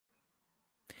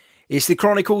It's the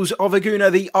Chronicles of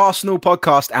Aguna, the Arsenal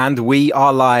podcast, and we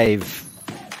are live.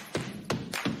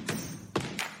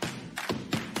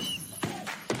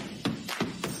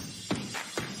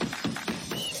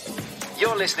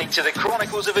 You're listening to the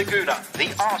Chronicles of Aguna,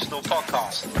 the Arsenal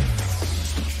podcast.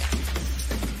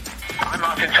 I'm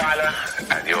Martin Tyler,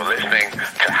 and you're listening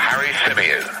to Harry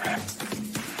Symeou.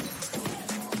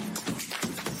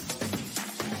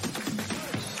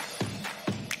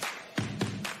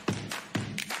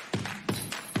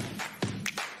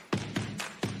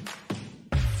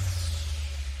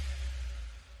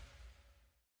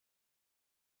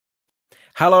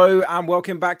 Hello and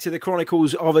welcome back to the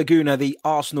Chronicles of Aguna, the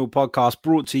Arsenal podcast,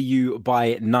 brought to you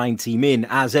by 90 Min.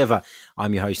 As ever,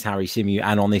 I'm your host, Harry Symeou,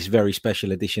 and on this very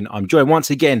special edition, I'm joined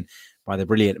once again by the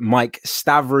brilliant Mike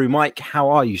Stavrou. Mike, how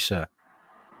are you, sir?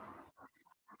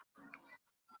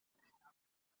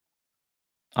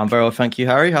 I'm very well, thank you,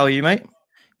 Harry. How are you, mate?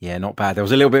 Yeah, not bad. There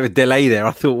was a little bit of a delay there.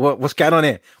 I thought, what's going on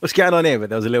here? What's going on here? But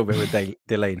there was a little bit of a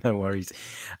delay. No worries.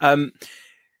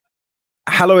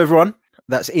 Hello, everyone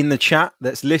that's in the chat,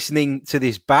 that's listening to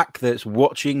this back, that's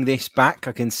watching this back.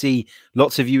 I can see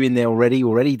lots of you in there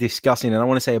already discussing. And I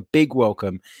want to say a big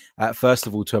welcome, first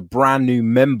of all, to a brand new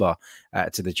member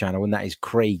to the channel, and that is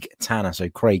Craig Tanner. So,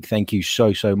 Craig, thank you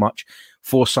so much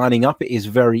for signing up. It is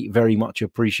very, very much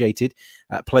appreciated.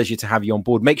 Pleasure to have you on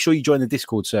board. Make sure you join the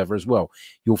Discord server as well.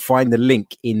 You'll find the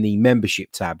link in the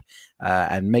membership tab,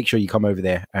 and make sure you come over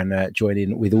there and join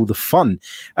in with all the fun.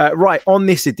 Right, on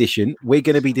this edition, we're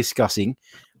going to be discussing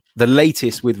the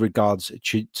latest with regards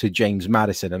to James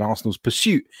Maddison and Arsenal's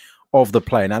pursuit of the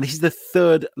player. Now, this is the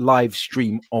third live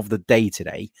stream of the day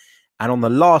today. And on the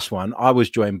last one, I was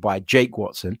joined by Jake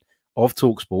Watson of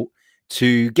TalkSport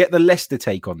to get the Leicester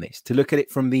take on this, to look at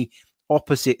it from the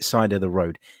opposite side of the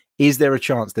road. Is there a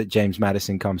chance that James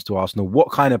Maddison comes to Arsenal?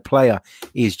 What kind of player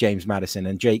is James Maddison?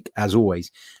 And Jake, as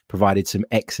always, provided some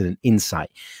excellent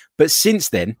insight. But since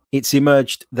then, it's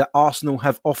emerged that Arsenal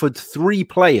have offered 3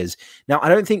 players. Now, I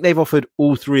don't think they've offered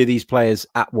all 3 of these players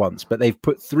at once, but they've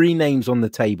put 3 names on the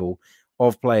table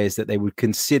of players that they would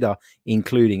consider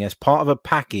including as part of a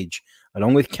package,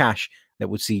 along with cash, that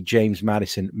would see James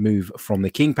Maddison move from the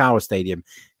King Power Stadium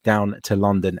down to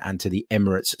London and to the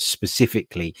Emirates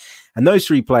specifically. And those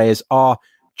 3 players are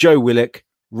Joe Willock,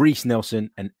 Reiss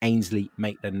Nelson, and Ainsley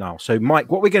Maitland-Niles. So,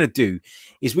 Mike, what we're going to do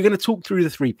is we're going to talk through the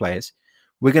 3 players.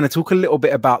 We're going to talk a little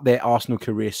bit about their Arsenal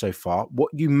career so far,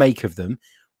 what you make of them,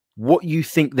 what you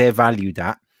think they're valued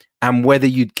at, and whether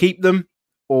you'd keep them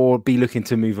or be looking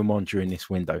to move them on during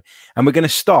this window. And we're going to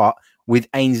start with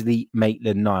Ainsley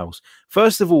Maitland-Niles.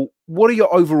 First of all, what are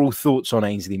your overall thoughts on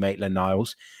Ainsley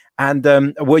Maitland-Niles? And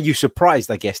were you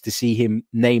surprised, I guess, to see him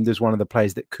named as one of the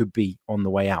players that could be on the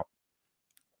way out?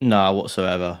 No,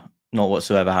 whatsoever. Not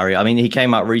whatsoever, Harry. I mean, he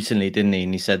came out recently, didn't he?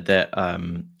 And he said that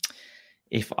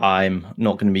if I'm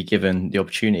not going to be given the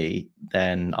opportunity,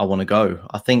 then I want to go.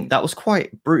 I think that was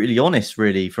quite brutally honest,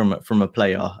 really, from a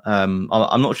player. I'm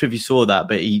not sure if you saw that,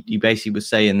 but he basically was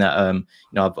saying that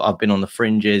I've been on the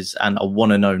fringes and I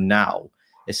want to know now,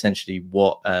 essentially,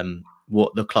 what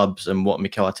the club's and what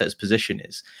Mikel Arteta's position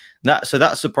is.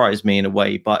 That surprised me in a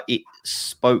way, but it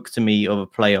spoke to me of a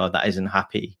player that isn't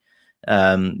happy,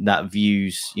 that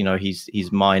views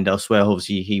his mind elsewhere.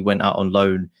 Obviously, he went out on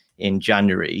loan in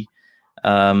January,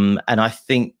 and I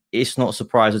think it's not a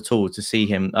surprise at all to see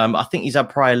him. I think he's had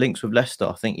prior links with Leicester.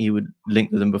 I think he would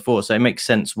link with them before, so it makes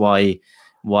sense why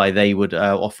they would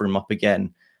offer him up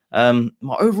again.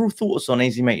 My overall thoughts on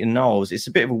Ainsley Maitland-Niles, it's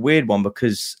a bit of a weird one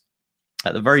because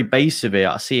at the very base of it,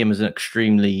 I see him as an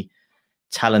extremely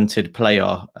talented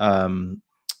player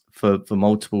for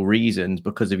multiple reasons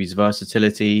because of his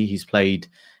versatility. He's played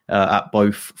at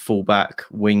both fullback,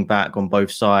 wing back on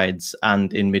both sides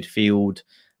and in midfield.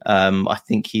 I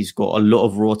think he's got a lot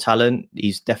of raw talent.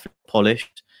 He's definitely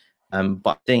polished. But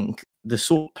I think the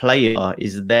sort of player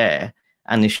is there,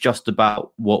 and it's just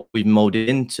about what we've molded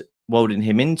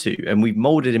him into. And we've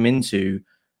molded him into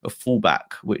a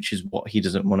fullback, which is what he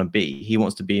doesn't want to be. He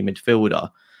wants to be a midfielder.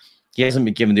 He hasn't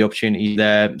been given the opportunity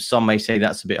there. Some may say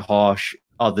that's a bit harsh.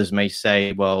 Others may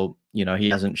say, well, he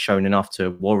hasn't shown enough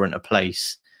to warrant a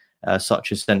place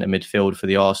such as centre midfield for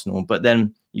the Arsenal. But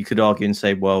then you could argue and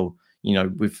say, well,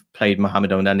 we've played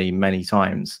Mohamed Elneny many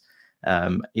times.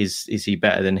 Is he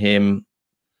better than him?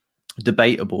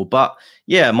 Debatable. But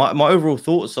yeah, my overall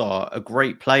thoughts are a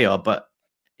great player, but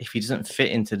if he doesn't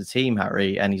fit into the team,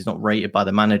 Harry, and he's not rated by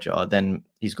the manager, then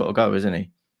he's got to go, isn't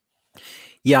he?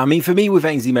 Yeah, I mean, for me with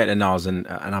Ainsley Maitland-Niles, and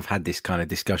I've had this kind of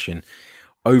discussion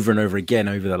over and over again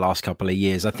over the last couple of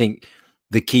years, I think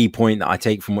the key point that I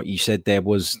take from what you said there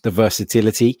was the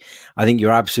versatility. I think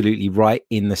you're absolutely right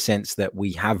in the sense that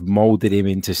we have molded him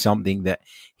into something that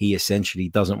he essentially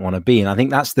doesn't want to be. And I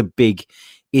think that's the big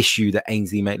issue that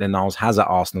Ainsley Maitland-Niles has at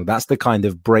Arsenal. That's the kind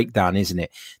of breakdown, isn't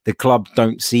it? The club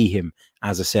don't see him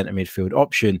as a centre midfield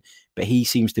option, but he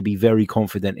seems to be very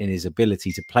confident in his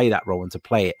ability to play that role and to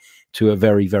play it to a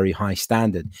very, very high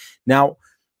standard. Now,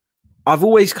 I've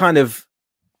always kind of,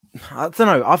 I don't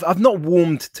know, I've not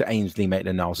warmed to Ainsley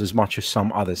Maitland-Niles as much as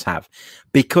some others have,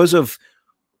 because of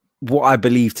what I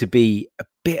believe to be a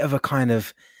bit of a kind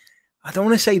of, I don't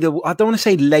want to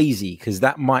say lazy, because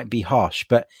that might be harsh,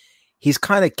 but his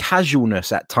kind of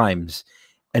casualness at times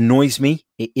annoys me.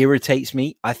 It irritates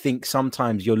me. I think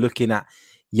sometimes you're looking at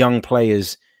young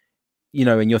players, you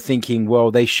know, and you're thinking, well,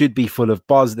 they should be full of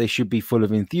buzz. They should be full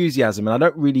of enthusiasm. And I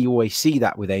don't really always see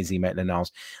that with Ainsley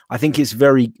Maitland-Niles. I think it's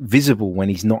very visible when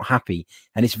he's not happy,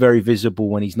 and it's very visible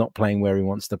when he's not playing where he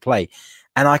wants to play.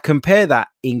 And I compare that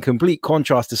in complete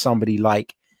contrast to somebody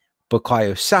like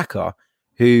Bukayo Saka,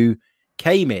 who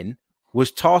came in,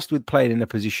 was tasked with playing in a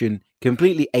position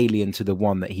completely alien to the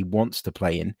one that he wants to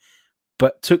play in,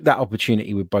 but took that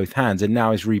opportunity with both hands and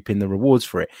now is reaping the rewards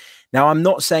for it. Now, I'm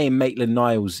not saying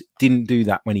Maitland-Niles didn't do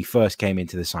that when he first came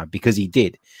into the side, because he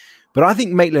did. But I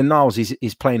think Maitland-Niles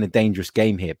is playing a dangerous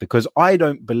game here, because I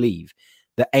don't believe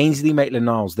that Ainsley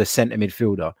Maitland-Niles, the centre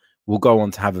midfielder, will go on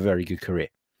to have a very good career.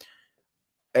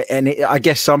 And I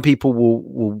guess some people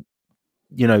will,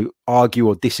 you know, argue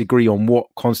or disagree on what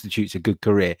constitutes a good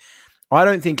career. I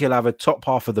don't think he'll have a top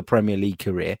half of the Premier League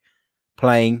career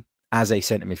playing as a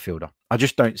centre midfielder. I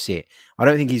just don't see it. I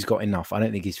don't think he's got enough. I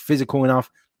don't think he's physical enough.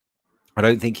 I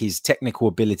don't think his technical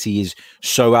ability is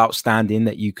so outstanding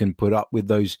that you can put up with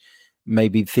those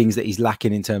maybe things that he's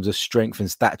lacking in terms of strength and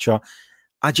stature.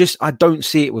 I don't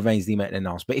see it with Ainsley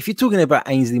Maitland-Niles. But if you're talking about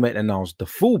Ainsley Maitland-Niles, the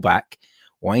fullback,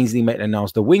 or Ainsley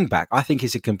Maitland-Niles, the wing back, I think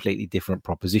it's a completely different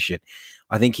proposition.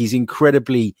 I think he's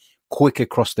incredibly quick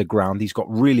across the ground. He's got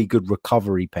really good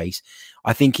recovery pace.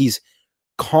 I think he's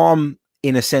calm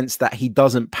in a sense that he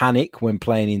doesn't panic when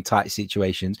playing in tight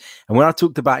situations. And when I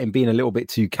talked about him being a little bit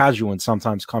too casual and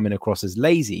sometimes coming across as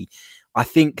lazy, I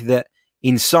think that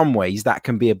in some ways that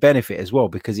can be a benefit as well,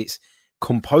 because it's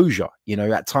composure. You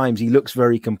know, at times he looks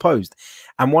very composed.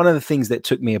 And one of the things that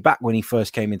took me aback when he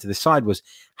first came into the side was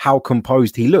how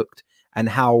composed he looked and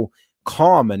how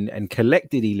calm and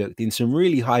collected he looked in some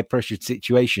really high pressured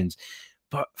situations.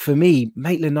 But for me,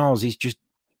 Maitland-Niles is just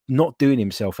not doing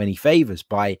himself any favors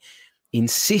by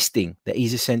insisting that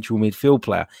he's a central midfield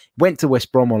player. Went to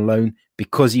West Brom on loan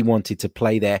because he wanted to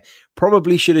play there.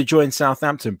 Probably should have joined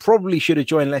Southampton. Probably should have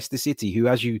joined Leicester City, who,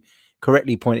 as you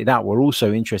correctly pointed out, were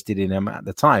also interested in him at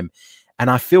the time. And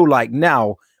I feel like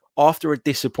now, after a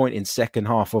disappointing second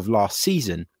half of last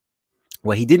season,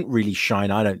 where he didn't really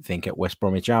shine, I don't think, at West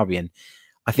Bromwich Albion,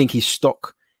 I think his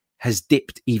stock has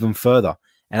dipped even further.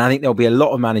 And I think there'll be a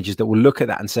lot of managers that will look at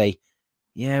that and say,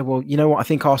 yeah, well, you know what? I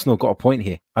think Arsenal got a point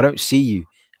here. I don't see you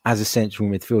as a central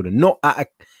midfielder, not at a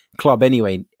club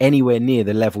anyway, anywhere near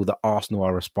the level that Arsenal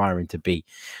are aspiring to be.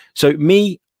 So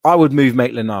me, I would move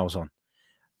Maitland-Niles on.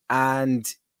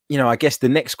 And, you know, I guess the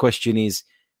next question is,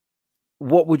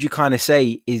 what would you kind of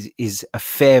say is a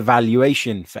fair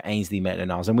valuation for Ainsley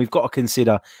Maitland-Niles? And we've got to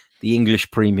consider the English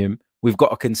premium. We've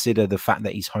got to consider the fact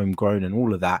that he's homegrown and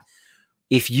all of that.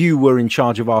 If you were in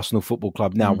charge of Arsenal Football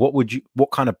Club now,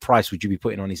 what kind of price would you be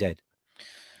putting on his head?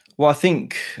 Well, I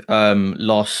think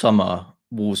last summer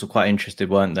Wolves were quite interested,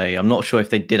 weren't they? I'm not sure if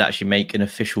they did actually make an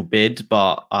official bid,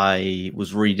 but I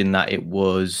was reading that it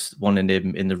was wanting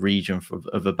him in the region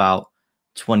of about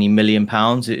 £20 million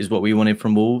is what we wanted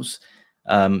from Wolves.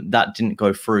 That didn't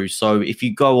go through. So if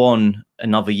you go on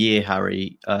another year,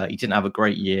 Harry, he didn't have a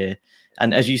great year.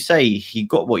 And as you say, he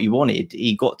got what he wanted.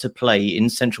 He got to play in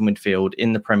central midfield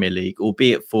in the Premier League,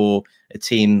 albeit for a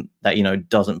team that, you know,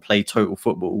 doesn't play total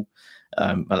football.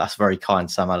 But that's very kind,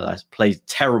 Sam Allardyce. Plays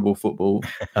terrible football.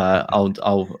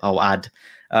 I'll add.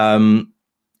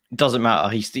 Doesn't matter.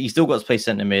 He still got to play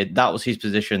centre mid. That was his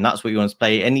position. That's what he wants to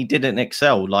play. And he didn't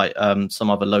excel like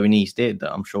some other loanees did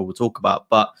that I'm sure we'll talk about.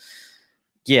 But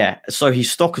yeah, so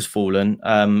his stock has fallen.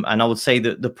 And I would say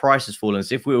that the price has fallen.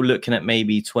 So if we were looking at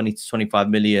maybe 20 to 25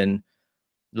 million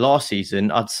last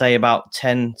season, I'd say about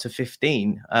 10 to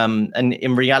 15. And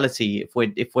in reality,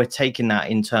 if we're taking that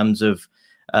in terms of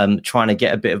trying to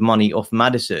get a bit of money off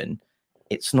Maddison,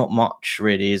 it's not much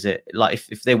really, is it? Like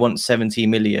if they want 70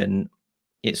 million,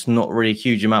 it's not really a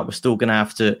huge amount. We're still going to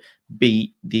have to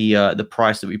beat the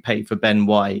price that we paid for Ben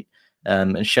White.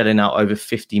 And shelling out over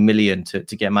 50 million to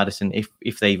get Maddison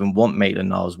if they even want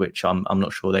Maitland-Niles, which I'm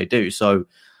not sure they do. So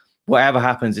whatever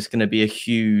happens, it's going to be a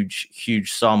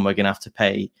huge sum we're going to have to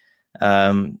pay.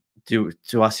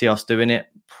 Do I see us doing it?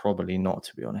 Probably not,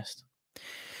 to be honest.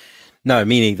 No,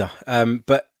 me neither.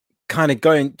 But kind of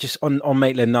going just on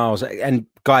Maitland-Niles, and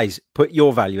guys, put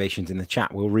your valuations in the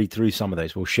chat. We'll read through some of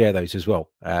those. We'll share those as well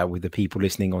with the people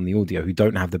listening on the audio who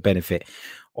don't have the benefit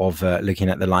of looking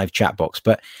at the live chat box.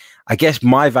 But I guess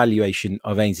my valuation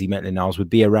of Ainsley Maitland-Niles would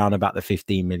be around about the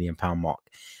 £15 million mark.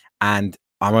 And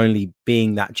I'm only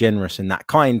being that generous and that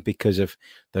kind because of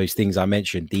those things I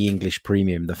mentioned, the English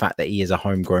premium, the fact that he is a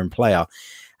homegrown player.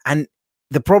 And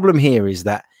the problem here is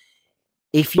that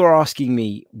if you're asking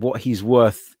me what he's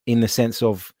worth in the sense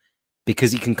of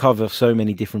because he can cover so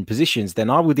many different positions,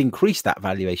 then I would increase that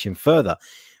valuation further.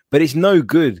 But it's no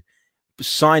good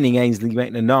signing Ainsley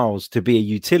Maitland-Niles to be a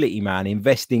utility man,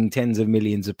 investing tens of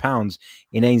millions of pounds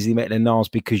in Ainsley Maitland-Niles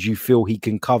because you feel he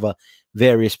can cover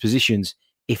various positions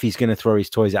if he's going to throw his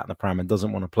toys out in the pram and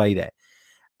doesn't want to play there.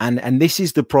 And this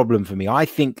is the problem for me. I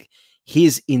think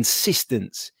his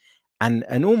insistence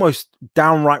and almost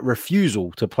downright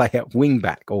refusal to play at wing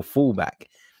back or fullback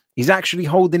is actually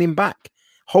holding him back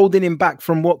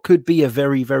from what could be a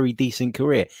very, very decent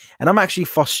career. And I'm actually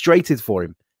frustrated for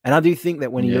him. And I do think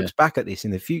that when he looks back at this in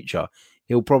the future,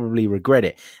 he'll probably regret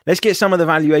it. Let's get some of the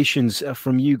valuations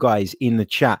from you guys in the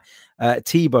chat.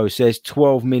 Tebow says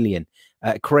 12 million.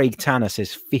 Craig Tanner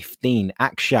says 15.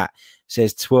 Akshat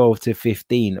says 12 to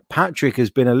 15. Patrick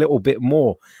has been a little bit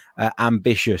more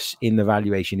ambitious in the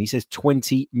valuation. He says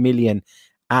 20 million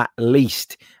at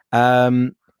least.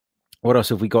 What else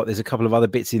have we got? There's a couple of other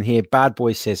bits in here. Bad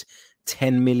Boy says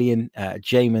 10 million.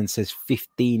 Jamin says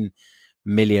 15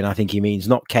 million. I think he means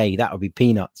not K. That would be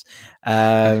peanuts.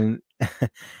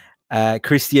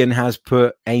 Christian has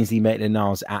put Ainsley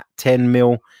Maitland-Niles at 10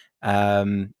 mil.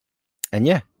 And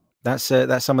yeah, that's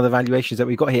some of the valuations that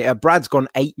we've got here. Brad's gone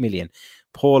 8 million.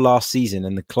 Poor last season,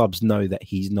 and the clubs know that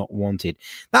he's not wanted.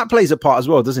 That plays a part as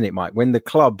well, doesn't it, Mike? When the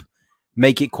club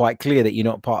make it quite clear that you're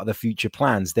not part of the future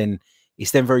plans, then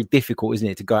it's then very difficult, isn't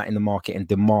it, to go out in the market and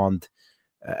demand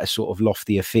a sort of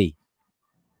loftier fee.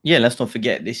 Yeah, let's not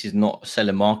forget, this is not a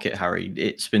selling market, Harry.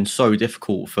 It's been so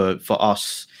difficult for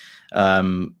us,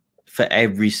 for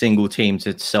every single team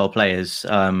to sell players.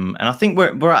 And I think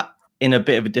we're in a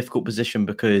bit of a difficult position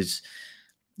because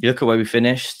you look at where we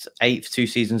finished, 8th 2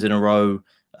 seasons in a row,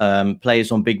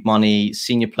 players on big money,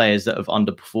 senior players that have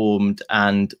underperformed,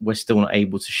 and we're still not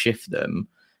able to shift them.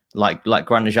 Like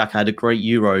Granit Xhaka had a great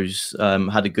Euros,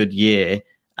 had a good year,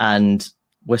 and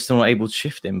we're still not able to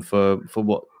shift him for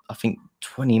what I think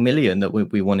 20 million that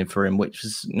we wanted for him, which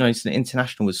was, it's an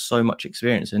international with so much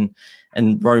experience,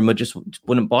 and Roma just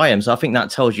wouldn't buy him. So I think that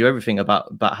tells you everything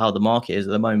about how the market is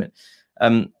at the moment.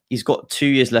 He's got 2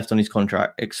 years left on his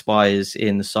contract, expires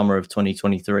in the summer of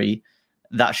 2023.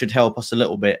 That should help us a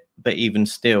little bit, but even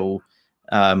still,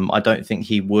 I don't think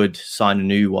he would sign a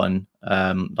new one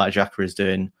like Xhaka is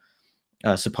doing,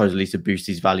 supposedly to boost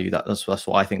his value. That's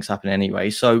what I think is happening anyway.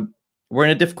 So we're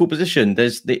in a difficult position.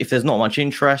 If there's not much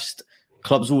interest,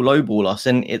 clubs will lowball us,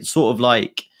 and it's sort of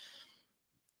like,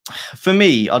 for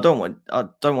me, I don't want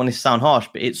to sound harsh,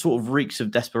 but it sort of reeks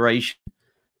of desperation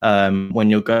when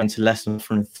you're going to less than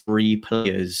from three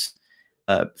players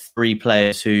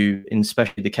who, in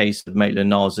especially the case of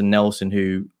Maitland-Niles and Nelson,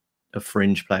 who are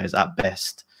fringe players at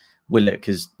best. Willock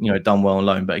has done well on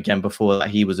loan, but again, before that,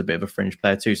 he was a bit of a fringe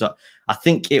player too. So I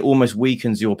think it almost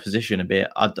weakens your position a bit.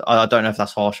 I don't know if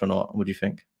that's harsh or not. What do you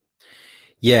think?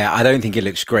 Yeah, I don't think it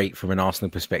looks great from an Arsenal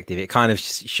perspective. It kind of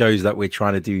shows that we're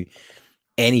trying to do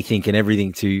anything and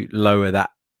everything to lower that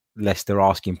Leicester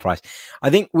asking price. I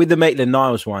think with the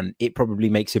Maitland-Niles one, it probably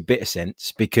makes a bit of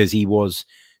sense because he was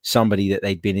somebody that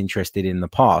they'd been interested in the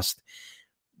past.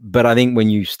 But I think when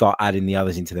you start adding the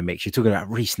others into the mix, you're talking about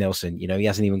Reece Nelson. He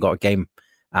hasn't even got a game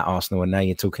at Arsenal, and now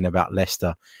you're talking about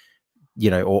Leicester,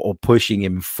 or pushing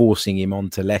him, forcing him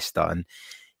onto Leicester. And,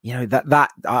 that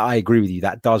I agree with you.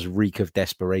 That does reek of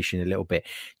desperation a little bit.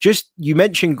 Just, you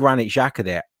mentioned Granit Xhaka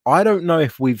there. I don't know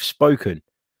if we've spoken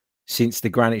since the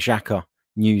Granit Xhaka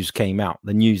news came out.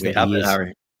 The news that he is,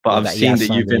 Harry, but I've seen that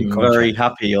you've been very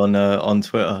happy on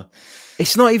Twitter.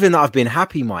 It's not even that I've been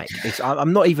happy, Mike.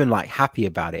 I'm not even happy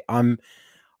about it.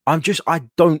 I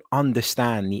don't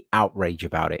understand the outrage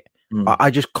about it. I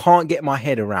just can't get my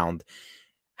head around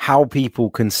how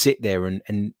people can sit there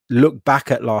and look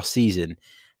back at last season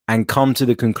and come to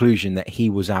the conclusion that he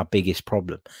was our biggest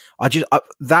problem.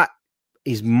 That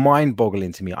is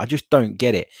mind-boggling to me. I just don't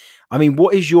get it. I mean,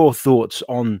 what is your thoughts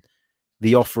on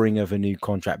the offering of a new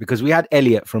contract? Because we had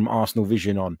Elliot from Arsenal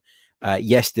Vision on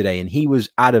yesterday, and he was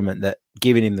adamant that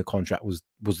giving him the contract was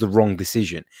the wrong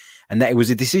decision, and that it was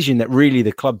a decision that really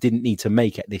the club didn't need to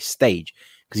make at this stage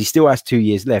because he still has 2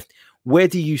 years left. Where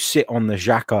do you sit on the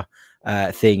Xhaka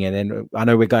thing? And then I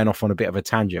know we're going off on a bit of a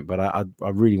tangent, but I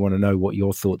really want to know what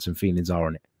your thoughts and feelings are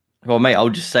on it. Well, mate, I'll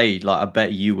just say, I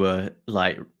bet you were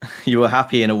you were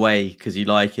happy in a way because you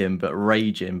like him, but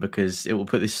raging because it will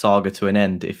put this saga to an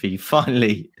end if he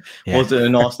finally wasn't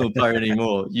an Arsenal player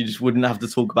anymore. You just wouldn't have to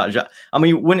talk about Xhaka. I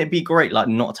mean, wouldn't it be great,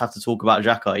 not to have to talk about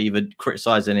Xhaka, either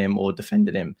criticising him or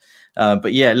defending him?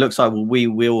 But yeah, it looks like we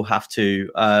will have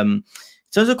to.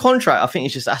 So as a contract, I think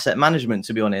it's just asset management,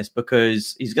 to be honest,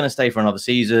 because he's going to stay for another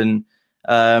season.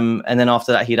 And then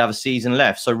after that, he'd have a season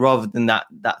left. So rather than that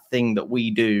thing that we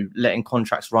do, letting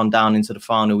contracts run down into the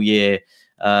final year,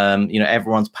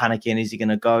 everyone's panicking. Is he going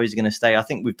to go? Is he going to stay? I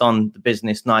think we've done the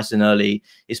business nice and early.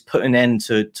 It's put an end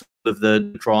to all of the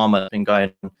drama that's been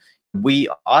going on.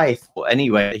 I thought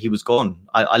anyway that he was gone.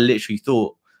 I literally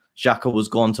thought Xhaka was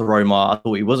gone to Roma. I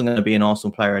thought he wasn't going to be an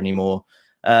Arsenal player anymore.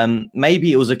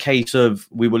 Maybe it was a case of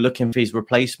we were looking for his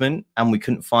replacement and we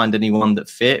couldn't find anyone that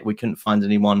fit. We couldn't find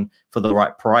anyone for the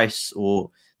right price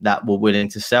or that were willing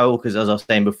to sell. Because as I was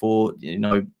saying before,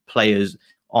 players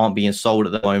aren't being sold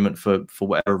at the moment for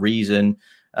whatever reason.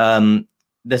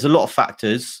 There's a lot of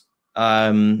factors.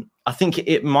 I think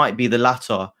it might be the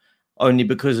latter only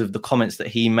because of the comments that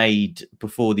he made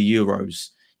before the Euros.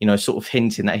 Sort of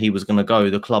hinting that he was going to go.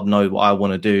 The club know what I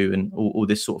want to do and all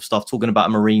this sort of stuff. Talking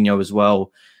about Mourinho as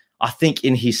well. I think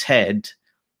in his head,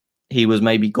 he was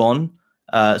maybe gone.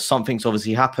 Something's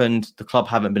obviously happened. The club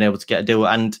haven't been able to get a deal.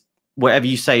 And whatever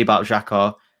you say about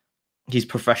Xhaka, he's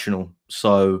professional.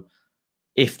 So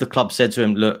if the club said to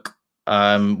him, look,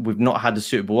 we've not had a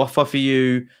suitable offer for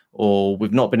you, or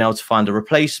we've not been able to find a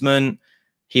replacement,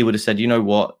 he would have said, you know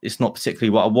what, it's not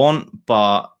particularly what I want,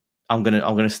 but I'm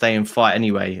gonna stay and fight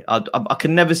anyway. I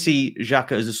can never see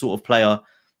Xhaka as a sort of player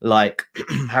like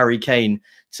Harry Kane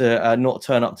to not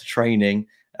turn up to training,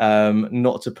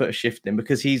 not to put a shift in,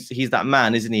 because he's that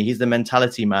man, isn't he? He's the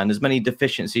mentality man. As many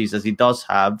deficiencies as he does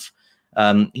have,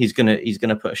 he's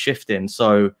gonna put a shift in.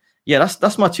 So yeah,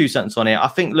 that's my 2 cents on it. I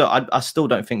think, look, I still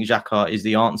don't think Xhaka is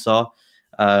the answer.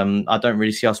 I don't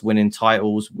really see us winning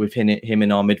titles with him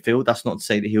in our midfield. That's not to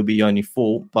say that he'll be only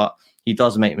fault, but he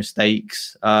does make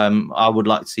mistakes. I would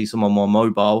like to see someone more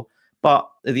mobile. But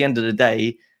at the end of the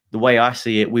day, the way I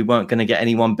see it, we weren't going to get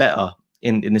anyone better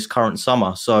in this current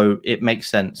summer. So it makes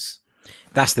sense.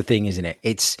 That's the thing, isn't it?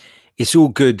 It's all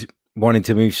good wanting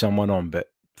to move someone on, but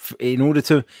in order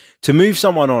to move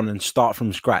someone on and start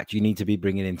from scratch, you need to be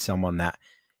bringing in someone that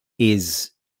is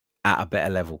at a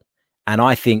better level. And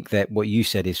I think that what you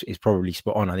said is probably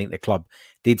spot on. I think the club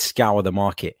did scour the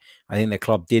market. I think the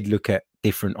club did look at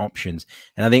different options.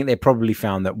 And I think they probably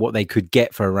found that what they could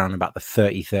get for around about the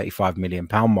 35 million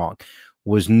pound mark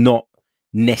was not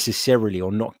necessarily,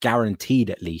 or not guaranteed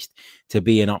at least, to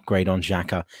be an upgrade on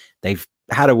Xhaka. They've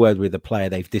had a word with the player.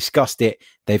 They've discussed it.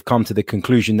 They've come to the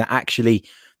conclusion that actually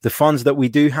the funds that we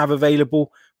do have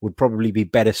available would probably be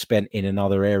better spent in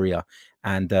another area.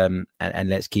 And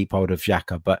let's keep hold of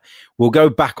Xhaka. But we'll go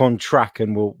back on track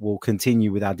and we'll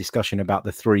continue with our discussion about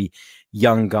the three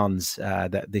young guns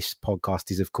that this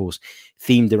podcast is, of course,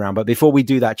 themed around. But before we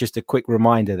do that, just a quick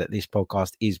reminder that this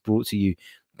podcast is brought to you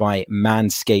by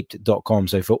manscaped.com.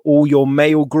 So for all your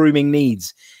male grooming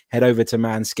needs, head over to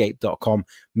manscaped.com.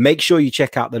 Make sure you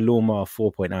check out the Lawnmower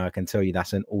 4.0. I can tell you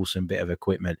that's an awesome bit of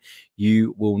equipment.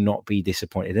 You will not be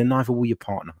disappointed, and neither will your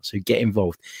partner. So get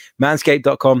involved.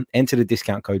 Manscaped.com, enter the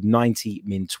discount code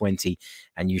 90min20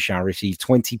 and you shall receive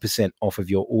 20% off of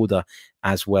your order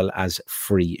as well as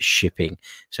free shipping.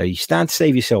 So you stand to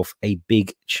save yourself a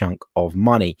big chunk of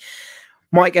money.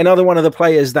 Mike, another one of the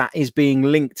players that is being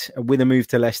linked with a move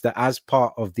to Leicester as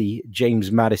part of the James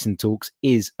Maddison talks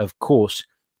is, of course,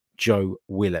 Joe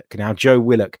Willock. Now, Joe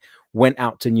Willock went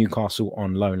out to Newcastle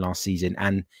on loan last season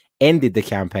and ended the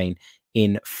campaign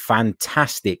in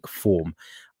fantastic form.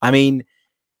 I mean,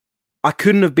 I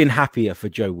couldn't have been happier for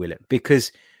Joe Willock,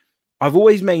 because I've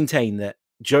always maintained that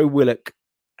Joe Willock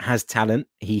has talent.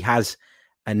 He has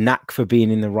a knack for being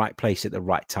in the right place at the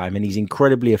right time, and he's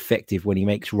incredibly effective when he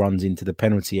makes runs into the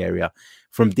penalty area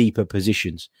from deeper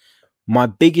positions. My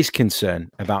biggest concern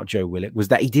about Joe Willock was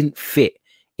that he didn't fit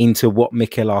into what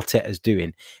Mikel Arteta's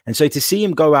doing. And so to see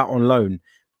him go out on loan,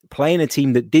 play in a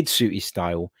team that did suit his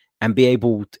style, and be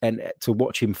able to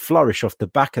watch him flourish off the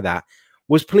back of that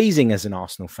was pleasing as an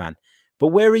Arsenal fan. But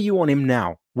where are you on him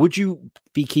now? Would you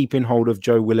be keeping hold of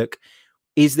Joe Willock?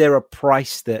 Is there a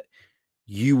price that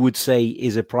you would say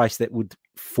is a price that would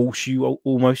force you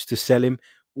almost to sell him?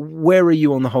 Where are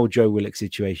you on the whole Joe Willock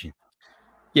situation?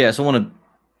 Yeah, so I want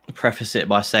to preface it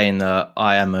by saying that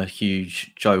I am a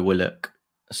huge Joe Willock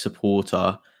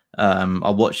supporter. I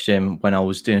watched him when I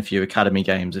was doing a few academy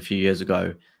games a few years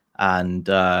ago, and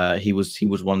he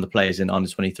was one of the players in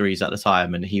under-23s at the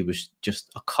time, and he was just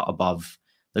a cut above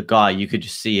the guy. You could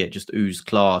just see it just ooze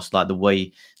class, like the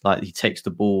way like he takes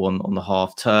the ball on the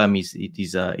half term.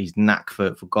 He's knack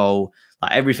for goal.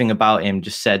 Like everything about him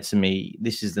just said to me,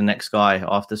 this is the next guy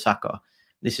after Saka.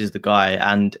 This is the guy,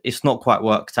 and it's not quite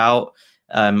worked out.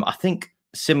 I think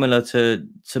similar to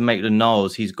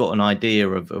Maitland-Niles, he's got an idea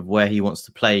of where he wants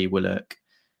to play, Willock,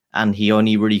 and he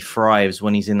only really thrives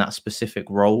when he's in that specific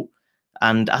role.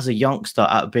 And as a youngster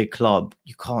at a big club,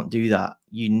 you can't do that.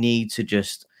 You need to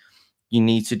just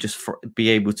be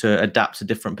able to adapt to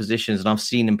different positions. And I've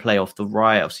seen him play off the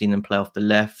right, I've seen him play off the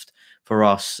left for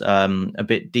us, a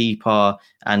bit deeper,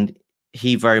 and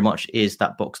he very much is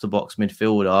that box-to-box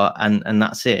midfielder, and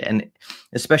that's it. And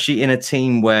especially in a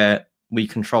team where we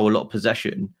control a lot of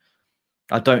possession,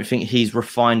 I don't think he's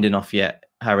refined enough yet,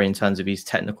 Harry, in terms of his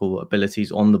technical abilities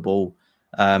on the ball,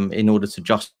 in order to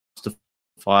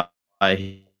justify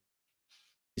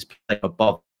his play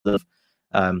above the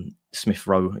Smith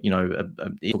Rowe. You know,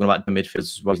 talking about the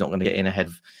midfielders as well, he's not going to get in ahead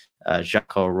of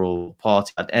Xhaka or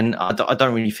Partey, and I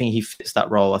don't really think he fits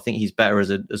that role. I think he's better as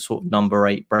a sort of number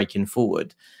 8 breaking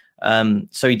forward.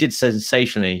 So he did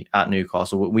sensationally at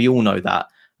Newcastle. We all know that.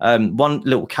 One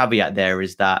little caveat there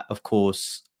is that, of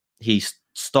course, he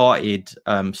started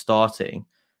starting,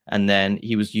 and then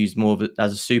he was used more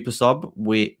as a super sub,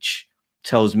 which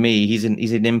tells me he's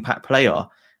an impact player.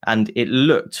 And it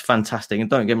looked fantastic. And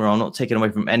don't get me wrong, I'm not taking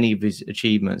away from any of his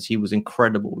achievements. He was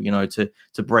incredible, you know, to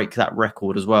break that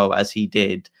record as well as he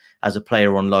did as a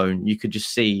player on loan. You could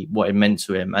just see what it meant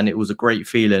to him. And it was a great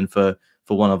feeling for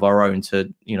one of our own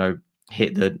to, you know,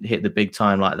 hit the big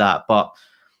time like that. But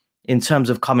in terms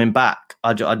of coming back,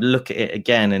 I'd look at it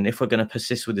again. And if we're going to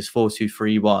persist with this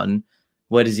 4-2-3-1,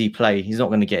 where does he play? He's not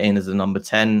going to get in as a number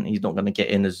 10. He's not going to get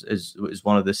in as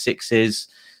one of the 6s.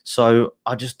 So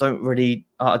I just don't really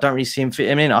see him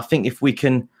fitting in. I think if we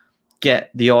can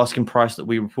get the asking price that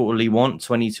we reportedly want,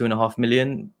 22.5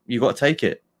 million, you got to take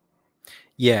it.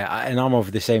 Yeah, and I'm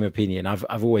of the same opinion.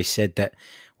 I've always said that.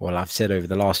 Well, I've said over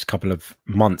the last couple of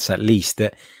months at least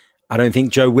that I don't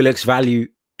think Joe Willock's value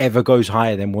ever goes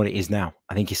higher than what it is now.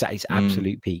 I think it's at its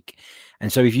absolute peak.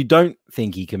 And so if you don't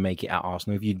think he can make it at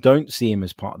Arsenal, if you don't see him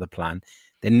as part of the plan,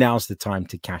 then now's the time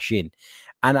to cash in.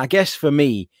 And I guess for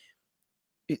me,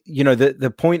 you know,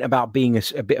 the point about being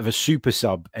a bit of a super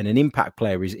sub and an impact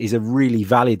player is a really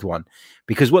valid one,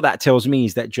 because what that tells me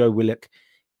is that Joe Willock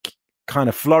kind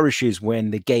of flourishes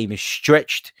when the game is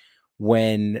stretched,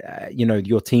 when, you know,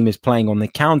 your team is playing on the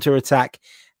counter attack,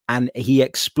 and he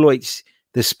exploits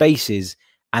the spaces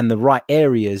and the right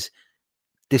areas,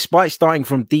 despite starting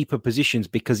from deeper positions,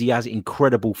 because he has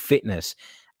incredible fitness.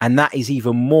 And that is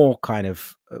even more kind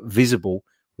of visible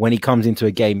when he comes into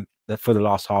a game for the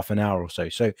last half an hour or so.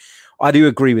 So I do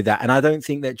agree with that. And I don't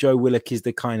think that Joe Willock is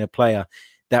the kind of player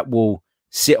that will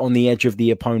sit on the edge of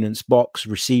the opponent's box,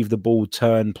 receive the ball,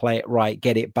 turn, play it right,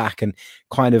 get it back, and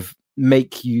kind of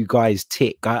make you guys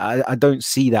tick. I don't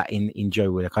see that in Joe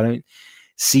Willock. I don't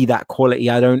see that quality.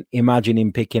 I don't imagine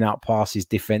him picking out passes,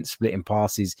 defense splitting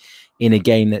passes in a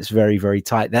game that's very, very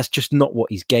tight. That's just not what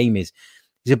his game is.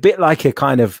 He's a bit like a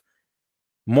kind of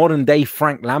modern day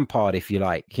Frank Lampard, if you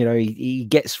like. You know, he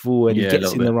gets forward, he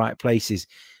gets in the right places.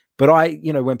 But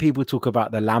when people talk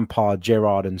about the Lampard,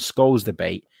 Gerrard and Scholes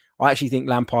debate, I actually think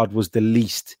Lampard was the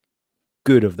least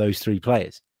good of those 3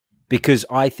 players, because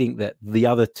I think that the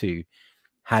other 2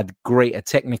 had greater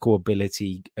technical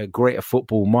ability, a greater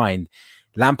football mind.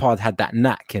 Lampard had that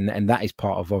knack, and that is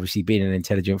part of obviously being an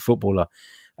intelligent footballer,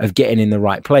 of getting in the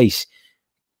right place.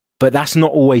 But that's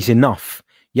not always enough.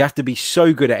 You have to be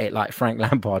so good at it, like Frank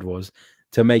Lampard was,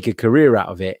 to make a career out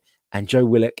of it. And Joe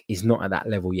Willock is not at that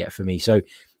level yet for me. So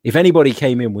if anybody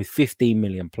came in with 15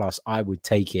 million plus, I would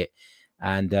take it.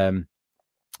 And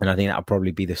I think that would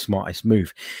probably be the smartest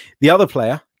move. The other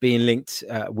player being linked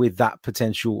with that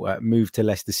potential move to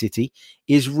Leicester City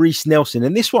is Reiss Nelson.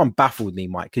 And this one baffled me,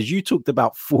 Mike, because you talked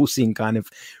about forcing kind of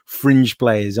fringe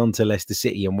players onto Leicester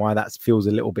City and why that feels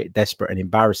a little bit desperate and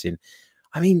embarrassing.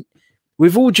 I mean,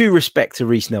 with all due respect to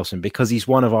Reiss Nelson, because he's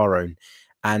one of our own,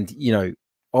 and, you know,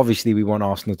 obviously we want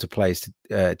Arsenal to players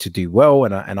to do well,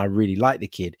 and I really like the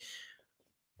kid.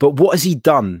 But what has he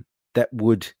done that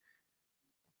would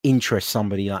interest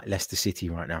somebody like Leicester City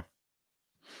right now?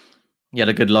 He had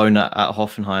a good loan at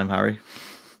Hoffenheim, Harry.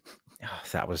 Oh,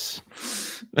 that was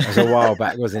a while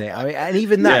back, wasn't it? I mean, and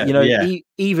even that,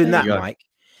 even that, Mike,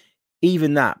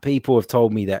 even that, people have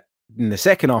told me that in the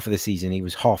second half of the season, he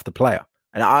was half the player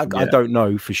And I don't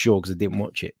know for sure because I didn't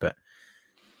watch it, but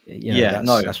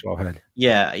that's what I've heard.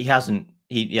 Yeah, he hasn't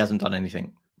done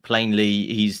anything. Plainly,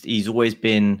 he's always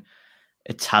been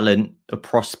a talent, a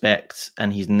prospect,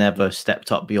 and he's never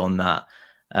stepped up beyond that.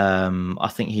 I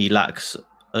think he lacks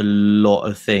a lot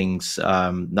of things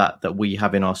that we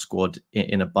have in our squad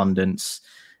in abundance,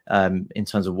 in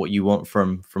terms of what you want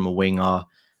from a winger.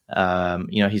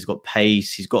 He's got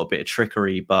pace, he's got a bit of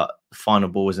trickery, but the final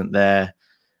ball isn't there.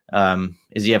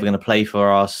 Is he ever going to play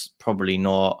for us? Probably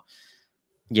not.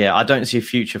 Yeah, I don't see a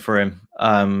future for him.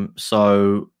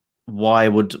 So why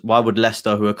would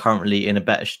Leicester, who are currently in a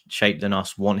better shape than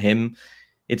us, want him?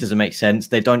 It doesn't make sense.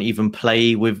 They don't even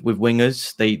play with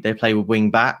wingers. They play with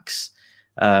wing backs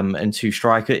and two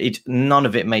strikers. None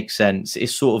of it makes sense.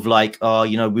 It's sort of like,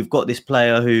 we've got this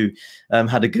player who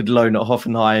had a good loan at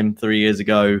Hoffenheim 3 years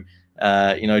ago.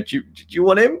 Do you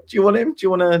want him? Do you want him? Do you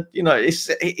want to?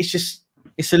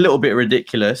 It's a little bit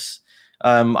ridiculous.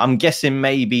 I'm guessing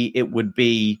maybe it would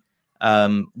be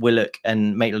Willock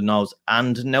and Maitland-Niles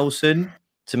and Nelson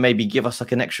to maybe give us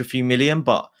like an extra few million,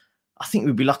 but I think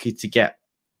we'd be lucky to get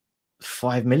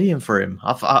 5 million for him.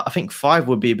 I think 5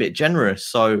 would be a bit generous,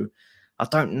 so I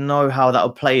don't know how that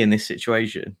would play in this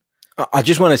situation. I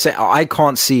just want to say I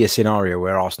can't see a scenario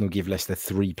where Arsenal give Leicester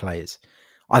 3 players.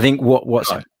 I think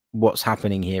what's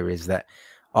happening here is that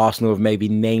Arsenal have maybe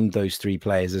named those 3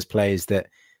 players as players that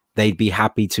they'd be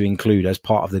happy to include as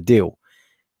part of the deal.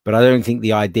 But I don't think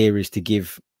the idea is to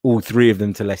give all 3 of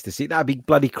them to Leicester City. That'd be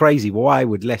bloody crazy. Why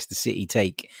would Leicester City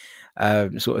take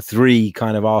sort of 3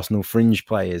 kind of Arsenal fringe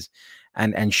players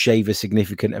and shave a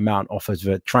significant amount off as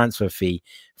a transfer fee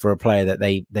for a player that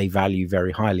they value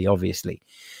very highly, obviously?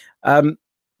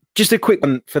 Just a quick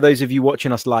one for those of you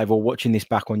watching us live or watching this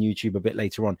back on YouTube a bit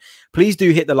later on. Please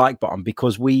do hit the like button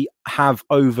because we have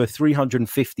over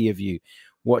 350 of you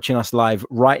watching us live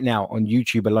right now on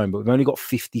YouTube alone, but we've only got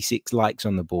 56 likes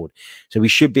on the board. So we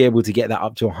should be able to get that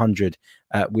up to 100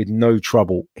 with no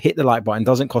trouble. Hit the like button,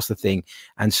 doesn't cost a thing,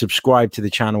 and subscribe to the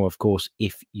channel, of course,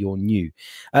 if you're new.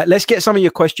 Let's get some of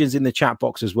your questions in the chat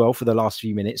box as well for the last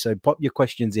few minutes. So pop your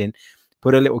questions in,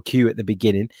 put a little cue at the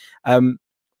beginning.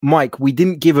 Mike, we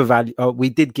didn't give a value.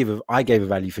 I gave a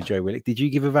value for Joe Willock. Did you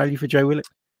give a value for Joe Willock?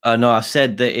 No, I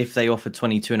said that if they offered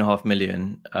 22.5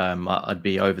 million, I'd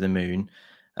be over the moon.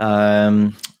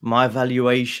 My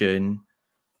valuation,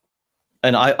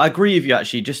 and I agree with you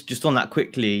actually, just on that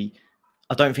quickly,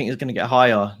 I don't think it's going to get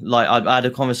higher. Like I had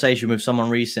a conversation with someone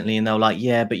recently and they were like,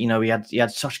 yeah, but he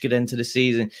had such good end to the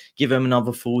season, give him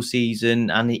another full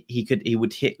season and he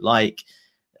would hit like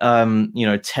 10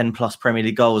 plus Premier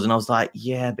League goals. And I was like,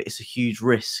 yeah, but it's a huge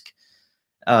risk.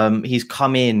 He's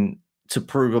come in to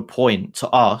prove a point to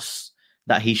us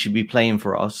that he should be playing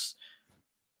for us.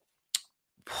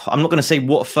 I'm not going to say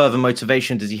what further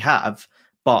motivation does he have,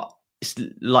 but it's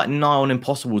like nigh on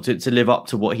impossible to live up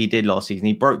to what he did last season.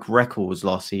 He broke records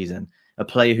last season, a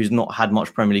player who's not had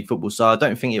much Premier League football. So I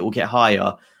don't think it will get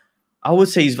higher. I would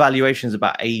say his valuation is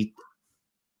about 18,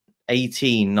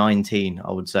 19,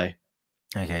 I would say.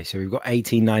 Okay, so we've got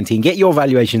 18, 19. Get your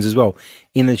valuations as well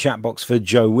in the chat box for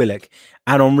Joe Willock.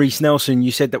 And on Reiss Nelson,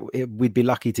 you said that we'd be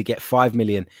lucky to get 5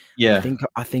 million. Yeah.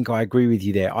 I think I agree with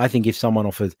you there. I think if someone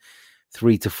offered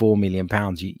 £3 to £4 million,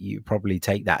 you probably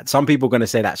take that. Some people are going to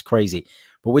say that's crazy,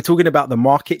 but we're talking about the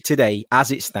market today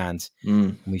as it stands.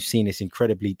 And we've seen it's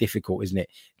incredibly difficult, isn't it,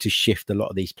 to shift a lot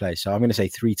of these players. So I'm going to say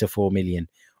 3 to 4 million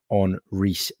on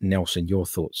Reiss Nelson. Your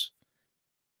thoughts?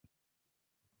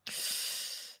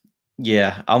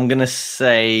 Yeah, I'm going to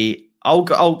say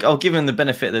I'll give him the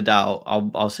benefit of the doubt.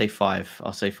 I'll say 5.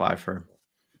 I'll say 5 for him.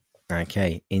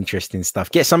 Okay, interesting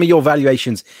stuff. Get some of your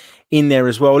valuations in there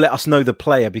as well. Let us know the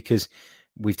player because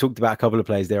we've talked about a couple of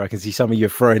players there. I can see some of you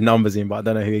throwing numbers in, but I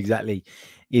don't know who exactly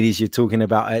it is you're talking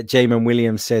about. Jamin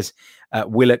Williams says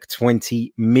Willock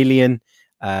 20 million.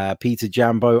 Peter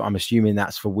Jambo, I'm assuming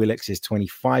that's for Willock, says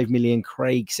 25 million.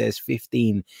 Craig says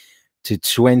 15 to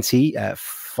 20.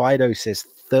 Fido says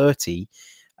 30.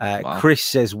 Wow. Chris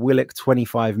says Willock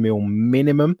 25 mil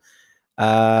minimum.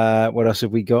 What else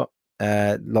have we got?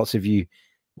 Lots of you,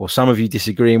 or some of you,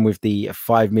 disagreeing with the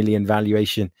 5 million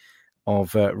valuation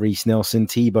of Reiss Nelson.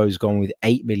 Tebow's gone with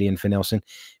 8 million for Nelson.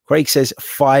 Craig says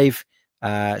 5.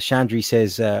 Chandri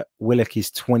says Willock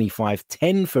is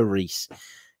 25.10 for Reiss.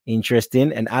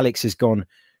 Interesting. And Alex has gone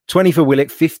 20 for Willock,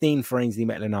 15 for Ainsley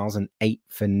Maitland-Niles, and 8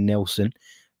 for Nelson.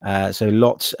 So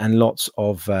lots and lots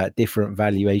of different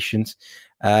valuations.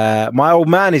 My old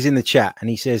man is in the chat and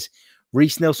he says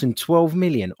Reiss Nelson 12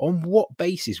 million. On what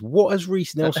basis? What has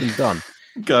Reiss Nelson done?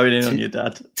 Going in on your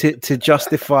dad to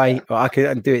justify? Well, I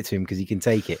can do it to him because he can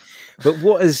take it. But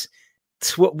what has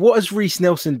what has Reece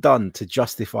Nelson done to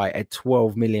justify a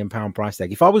 £12 million price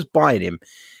tag? If I was buying him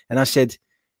and I said,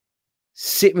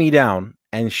 sit me down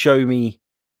and show me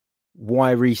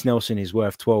why Reece Nelson is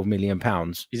worth £12 million.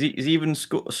 Is he even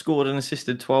scored and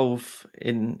assisted 12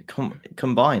 in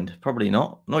combined? Probably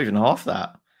not. Not even half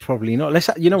that. Probably not. Let's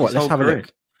have a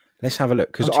look. Let's have a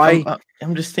look, because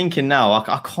I'm just thinking now.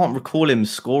 I can't recall him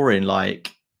scoring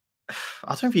like. I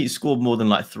don't think he scored more than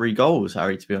like 3 goals,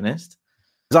 Harry. To be honest,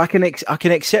 I can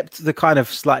accept the kind of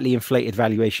slightly inflated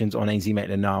valuations on AZ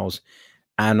Maitland-Niles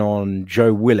and on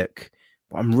Joe Willock.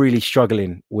 I'm really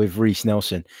struggling with Reece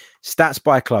Nelson. Stats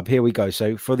by club. Here we go.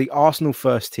 So for the Arsenal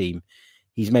first team,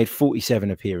 he's made 47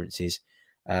 appearances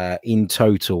in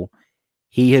total.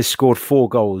 He has scored 4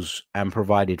 goals and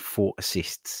provided 4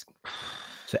 assists.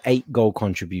 So 8 goal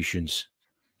contributions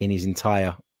in his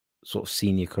entire sort of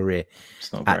senior career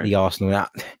at the Arsenal.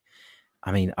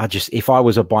 I mean, if I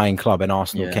was a buying club and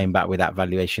Arsenal came back with that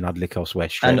valuation, I'd look elsewhere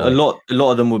straight and away. a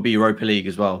lot of them would be Europa League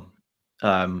as well. You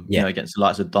know, against the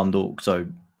likes of Dundalk, so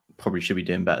probably should be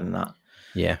doing better than that.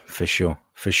 Yeah, for sure.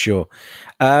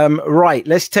 Right,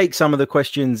 let's take some of the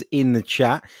questions in the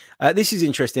chat. This is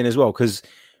interesting as well, because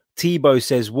Tebow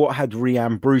says, what had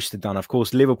Rhian Brewster done? Of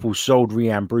course, Liverpool sold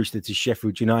Rhian Brewster to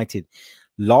Sheffield United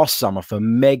last summer for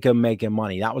mega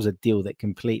money. That was a deal that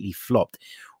completely flopped.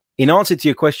 In answer to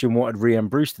your question, what had Rhian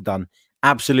Brewster done?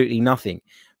 Absolutely nothing.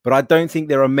 But I don't think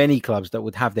there are many clubs that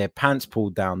would have their pants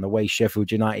pulled down the way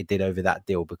Sheffield United did over that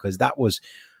deal, because that was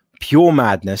pure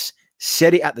madness.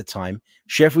 Said it at the time.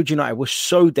 Sheffield United was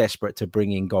so desperate to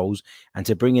bring in goals and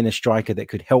to bring in a striker that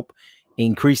could help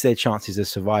increase their chances of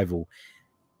survival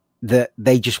that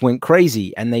they just went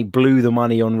crazy and they blew the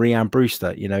money on Rhian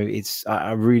Brewster. You know,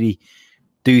 I really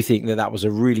do think that was a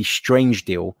really strange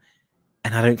deal.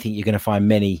 And I don't think you're going to find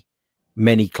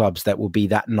many clubs that will be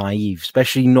that naive,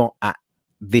 especially not at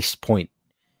this point,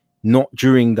 not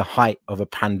during the height of a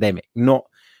pandemic, not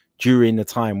during the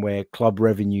time where club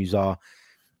revenues are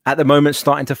at the moment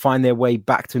starting to find their way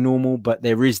back to normal. But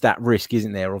there is that risk,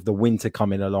 isn't there, of the winter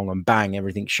coming along and bang,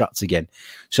 everything shuts again.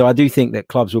 So I do think that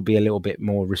clubs will be a little bit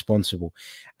more responsible.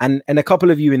 And a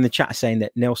couple of you in the chat saying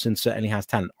that Nelson certainly has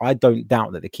talent. I don't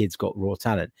doubt that the kid's got raw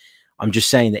talent. I'm just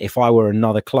saying that if I were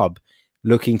another club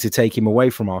looking to take him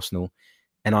away from Arsenal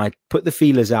and I put the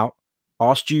feelers out,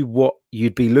 asked you what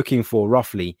you'd be looking for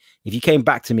roughly, if you came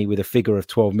back to me with a figure of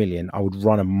 12 million, I would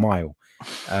run a mile.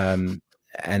 And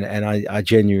I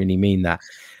genuinely mean that.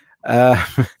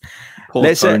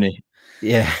 Poor Tony.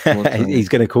 Yeah, he's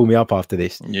going to call me up after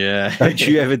this. Yeah. Don't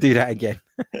you ever do that again.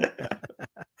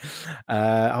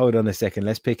 Hold on a second.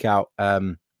 Let's pick out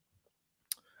some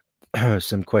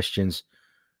questions.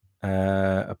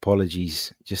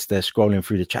 Apologies. Just scrolling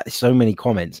through the chat. There's so many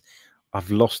comments. I've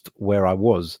lost where I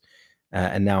was.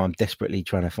 And now I'm desperately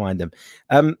trying to find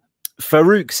them.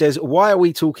 Farouk says, why are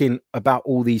we talking about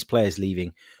all these players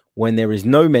leaving when there is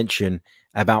no mention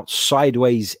about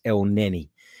Sideways El Neni?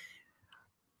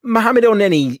 Mohamed El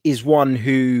Neni is one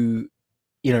who,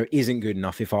 you know, isn't good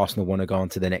enough if Arsenal want to go on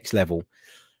to the next level.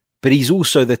 But he's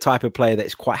also the type of player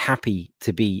that's quite happy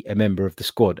to be a member of the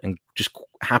squad and just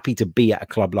happy to be at a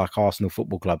club like Arsenal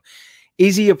Football Club.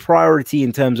 Is he a priority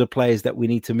in terms of players that we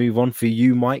need to move on for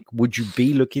you, Mike? Would you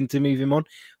be looking to move him on?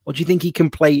 Or do you think he can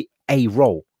play a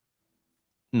role?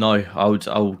 No,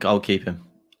 I'll keep him.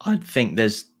 I think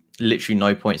there's literally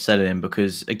no point selling him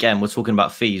because, again, we're talking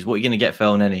about fees. What are you going to get for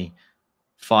El Neni?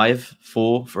 5,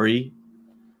 4, 3,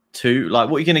 2? Like,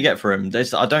 what are you going to get for him?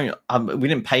 We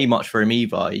didn't pay much for him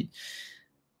either.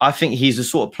 I think he's the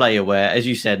sort of player where, as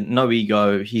you said, no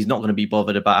ego. He's not going to be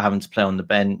bothered about having to play on the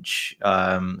bench,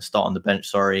 start on the bench,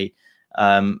 sorry.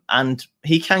 And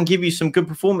he can give you some good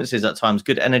performances at times,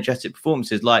 good energetic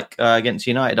performances, like against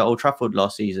United at Old Trafford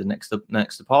last season next to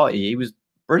Partey. He was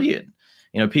brilliant.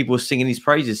 You know, people were singing his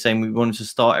praises, saying we wanted to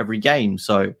start every game.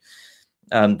 So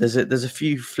there's a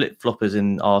few flip-floppers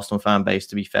in Arsenal fan base,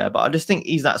 to be fair. But I just think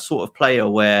he's that sort of player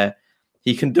where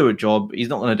he can do a job. He's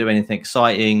not going to do anything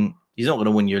exciting. He's not going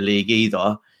to win your league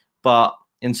either. But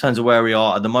in terms of where we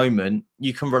are at the moment,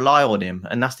 you can rely on him.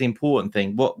 And that's the important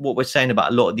thing. What we're saying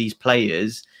about a lot of these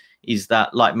players is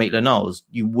that, like Maitland-Niles,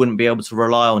 you wouldn't be able to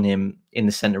rely on him in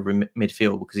the centre of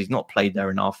midfield because he's not played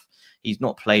there enough. He's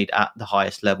not played at the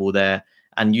highest level there.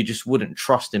 And you just wouldn't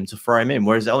trust him to throw him in.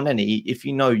 Whereas El Neni, if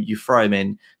you know you throw him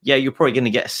in, yeah, you're probably going to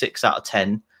get a 6 out of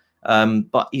 10.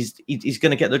 But he's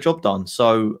going to get the job done.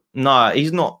 So, no,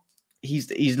 he's not.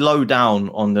 He's low down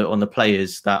on the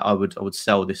players that I would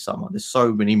sell this summer. There's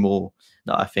so many more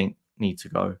that I think need to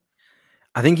go.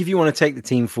 I think if you want to take the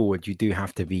team forward, you do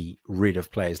have to be rid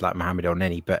of players like Mohamed El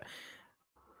Neni, but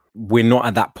we're not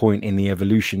at that point in the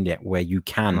evolution yet where you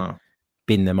can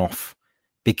bin them off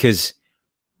because,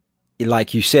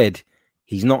 like you said,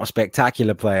 he's not a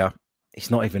spectacular player.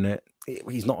 He's not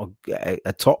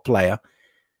a top player,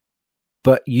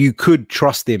 but you could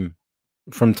trust him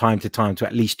from time to time to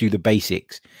at least do the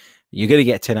basics. You're going to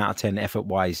get 10 out of 10 effort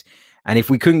wise. And if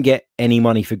we couldn't get any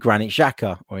money for Granit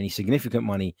Xhaka or any significant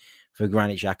money for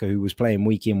Granit Xhaka, who was playing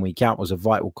week in, week out, was a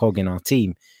vital cog in our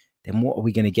team, then what are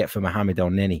we going to get for Mohamed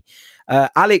El-Neni?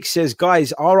 Alex says,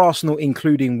 guys, are Arsenal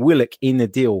including Willock in the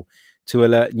deal to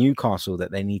alert Newcastle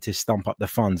that they need to stump up the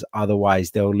funds,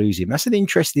 otherwise they'll lose him? That's an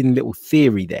interesting little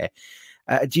theory there.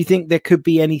 Do you think there could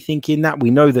be anything in that? We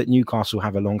know that Newcastle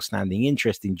have a long-standing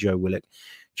interest in Joe Willock.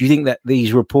 Do you think that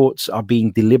these reports are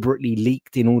being deliberately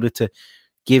leaked in order to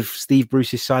give Steve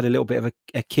Bruce's side a little bit of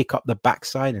a kick up the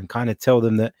backside and kind of tell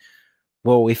them that,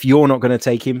 well, if you're not going to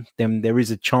take him, then there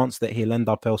is a chance that he'll end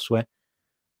up elsewhere?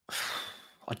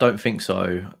 I don't think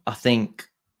so. I think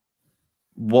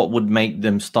what would make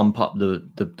them stump up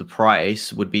the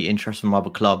price would be interest from other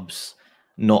clubs,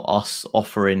 not us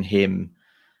offering him.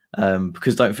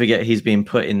 Because don't forget, he's been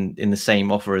put in the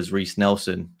same offer as Reece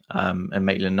Nelson and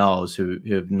Maitland-Niles, who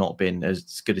have not been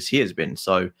as good as he has been.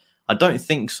 So I don't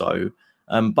think so.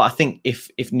 But I think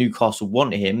if Newcastle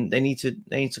want him, they need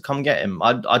to come get him.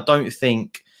 I don't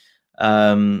think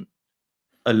a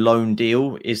loan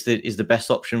deal is the best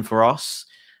option for us,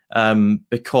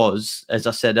 because, as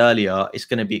I said earlier, it's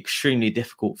going to be extremely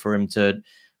difficult for him to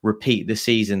repeat the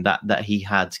season that he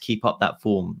had to keep up that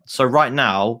form. So right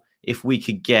now, if we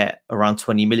could get around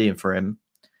 20 million for him,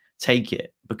 take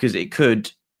it, because it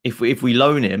could. If we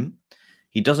loan him,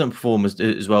 he doesn't perform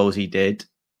as well as he did,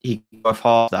 he can go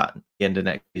half that at the end of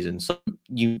next season. So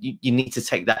you need to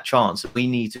take that chance. We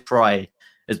need to try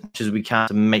as much as we can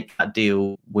to make that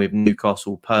deal with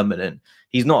Newcastle permanent.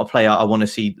 He's not a player I want to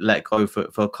see let go for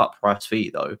a cut price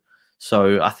fee, though.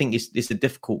 So I think it's a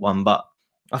difficult one, but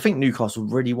I think Newcastle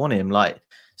really want him. Like,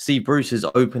 Steve Bruce has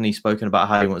openly spoken about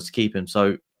how he wants to keep him.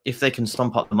 So if they can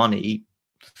stump up the money,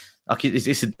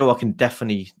 it's a deal I can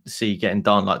definitely see getting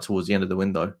done like towards the end of the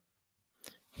window.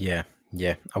 Yeah,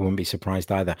 I wouldn't be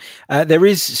surprised either. There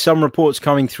is some reports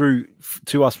coming through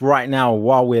to us right now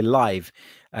while we're live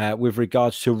with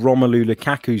regards to Romelu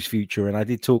Lukaku's future. And I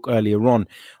did talk earlier on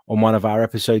one of our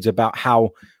episodes about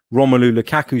how Romelu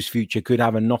Lukaku's future could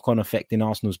have a knock-on effect in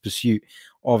Arsenal's pursuit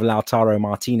of Lautaro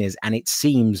Martinez. And it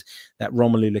seems that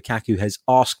Romelu Lukaku has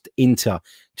asked Inter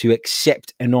to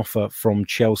accept an offer from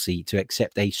Chelsea, to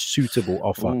accept a suitable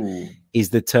offer. Ooh. Is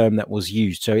the term that was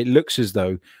used. So it looks as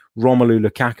though Romelu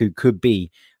Lukaku could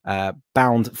be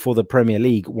bound for the Premier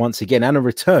League once again, and a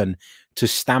return to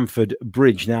Stamford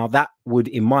Bridge. Now, that would,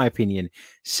 in my opinion,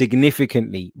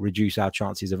 significantly reduce our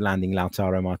chances of landing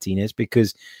Lautaro Martinez,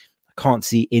 because I can't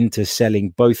see Inter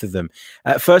selling both of them.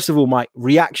 First of all, my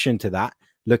reaction to that,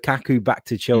 Lukaku back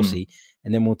to Chelsea,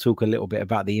 and then we'll talk a little bit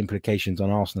about the implications on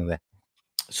Arsenal there.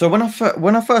 So when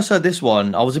I first heard this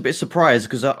one, I was a bit surprised,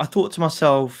 because I thought to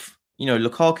myself,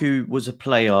 Lukaku was a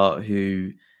player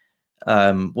who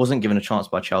wasn't given a chance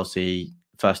by Chelsea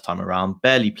first time around,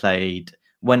 barely played,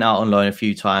 went out on loan a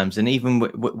few times, and even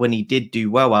when he did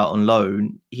do well out on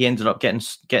loan, he ended up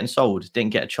getting sold,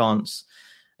 didn't get a chance.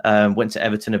 Went to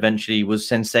Everton eventually, was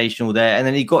sensational there, and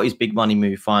then he got his big money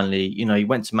move finally. He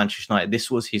went to Manchester United.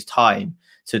 This was his time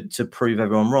to prove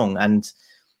everyone wrong. And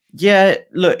yeah,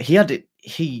 look,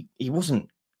 he wasn't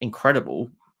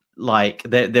incredible. Like,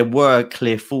 there were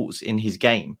clear faults in his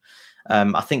game.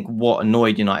 I think what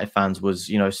annoyed United fans was,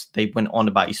 they went on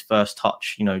about his first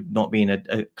touch, not being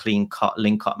a clean cut,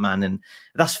 link up man. And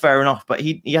that's fair enough, but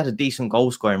he had a decent goal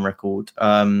scoring record.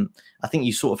 I think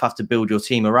you sort of have to build your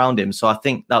team around him. So I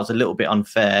think that was a little bit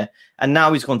unfair. And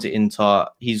now he's gone to Inter.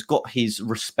 He's got his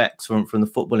respect from the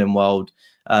footballing world.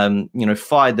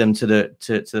 Fired them to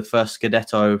the first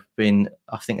Scudetto in,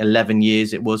 I think, 11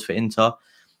 years it was for Inter.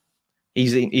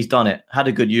 He's done it. Had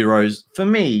a good Euros. For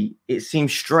me, it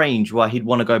seems strange why he'd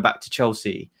want to go back to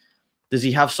Chelsea. Does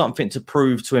he have something to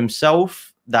prove to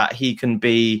himself that he can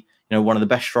be, one of the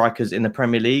best strikers in the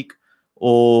Premier League,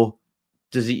 or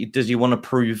does he want to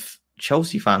prove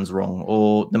Chelsea fans wrong,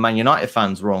 or the Man United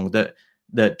fans wrong that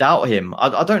doubt him?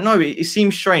 I don't know. It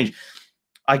seems strange.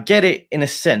 I get it in a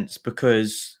sense,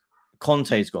 because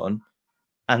Conte's gone.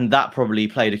 And that probably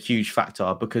played a huge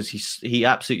factor, because he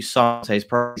absolutely sung his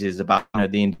praises about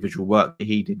the individual work that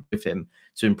he did with him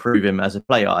to improve him as a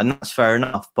player. And that's fair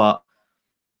enough. But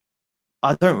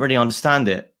I don't really understand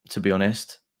it, to be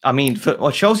honest. I mean, from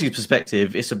Chelsea's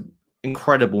perspective, it's an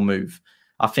incredible move.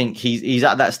 I think he's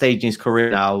at that stage in his career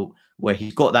now where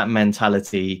he's got that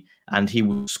mentality, and he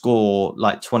will score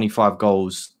like 25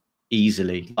 goals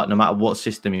easily, like no matter what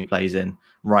system he plays in.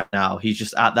 right now. He's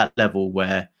just at that level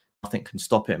where nothing can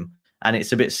stop him. And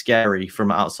it's a bit scary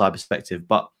from an outside perspective.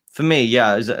 But for me,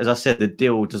 yeah, as I said, the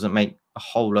deal doesn't make a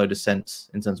whole load of sense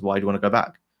in terms of why you want to go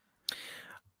back.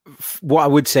 What I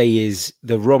would say is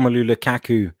the Romelu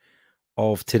Lukaku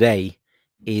of today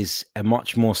is a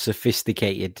much more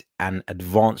sophisticated and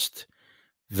advanced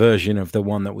version of the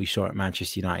one that we saw at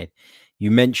Manchester United. You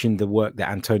mentioned the work that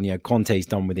Antonio Conte's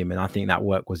done with him, and I think that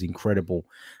work was incredible.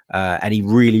 And he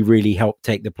really, really helped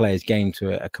take the players' game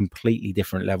to a completely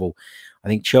different level. I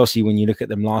think Chelsea, when you look at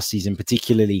them last season,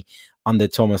 particularly under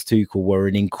Thomas Tuchel, were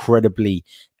an incredibly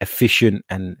efficient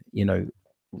and,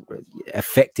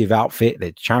 effective outfit.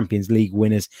 They're Champions League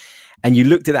winners. And you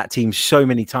looked at that team so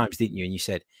many times, didn't you? And you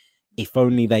said, if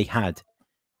only they had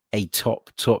a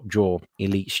top draw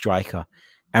elite striker.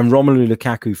 And Romelu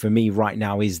Lukaku, for me right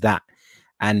now, is that.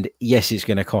 And yes, it's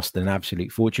going to cost an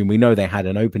absolute fortune. We know they had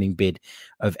an opening bid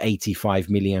of £85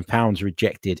 million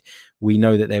rejected. We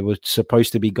know that they were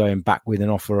supposed to be going back with an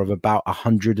offer of about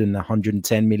 100 and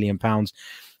 110 million pounds.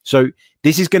 So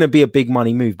this is going to be a big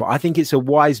money move, but I think it's a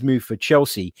wise move for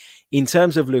Chelsea. In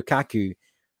terms of Lukaku,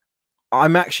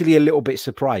 I'm actually a little bit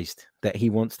surprised that he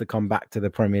wants to come back to the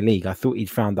Premier League. I thought he'd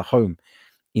found a home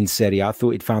in Serie A. I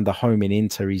thought he'd found a home in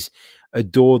Inter. He's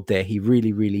adored there. He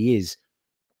really, really is.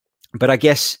 But I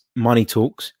guess money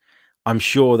talks. I'm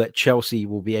sure that Chelsea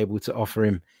will be able to offer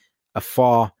him a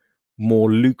far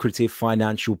more lucrative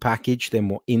financial package than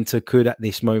what Inter could at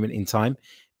this moment in time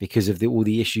because of all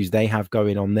the issues they have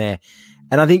going on there.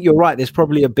 And I think you're right. There's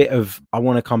probably a bit of, I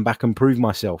want to come back and prove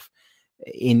myself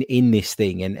in this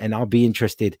thing. And I'll be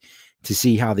interested to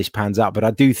see how this pans out. But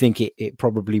I do think it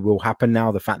probably will happen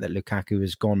now. The fact that Lukaku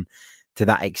has gone to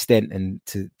that extent and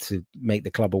to make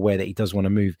the club aware that he does want to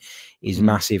move is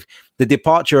massive. The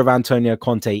departure of Antonio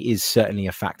Conte is certainly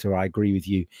a factor. I agree with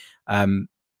you.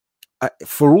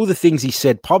 For all the things he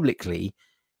said publicly,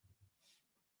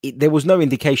 there was no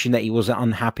indication that he was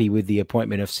unhappy with the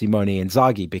appointment of Simone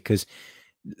Inzaghi, because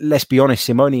let's be honest,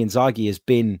 Simone Inzaghi has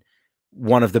been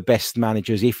one of the best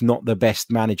managers, if not the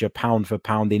best manager, pound for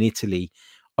pound in Italy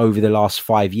over the last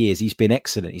 5 years. He's been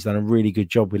excellent. He's done a really good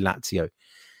job with Lazio.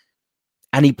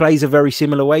 And he plays a very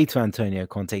similar way to Antonio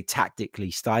Conte, tactically,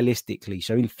 stylistically.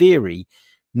 So in theory,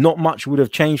 not much would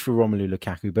have changed for Romelu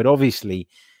Lukaku, but obviously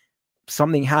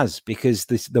something has, because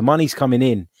the money's coming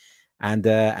in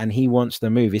and he wants to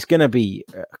move. It's going to be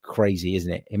crazy,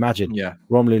 isn't it? Imagine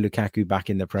Romelu Lukaku back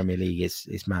in the Premier League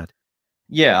is mad.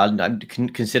 Yeah, and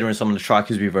considering some of the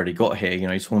strikers we've already got here,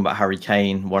 you're talking about Harry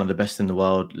Kane, one of the best in the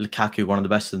world, Lukaku, one of the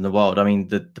best in the world. I mean,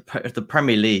 the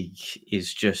Premier League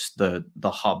is just the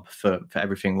hub for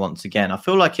everything once again. I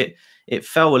feel like it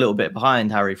fell a little bit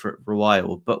behind Harry for a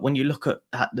while, but when you look at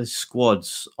the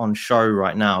squads on show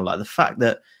right now, like the fact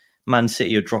that Man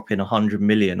City are dropping 100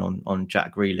 million on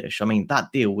Jack Grealish, I mean,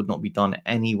 that deal would not be done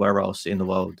anywhere else in the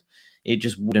world. It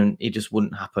just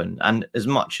wouldn't happen. And as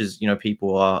much as,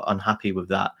 people are unhappy with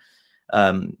that,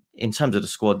 in terms of the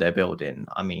squad they're building,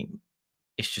 I mean,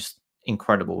 it's just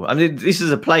incredible. I mean, this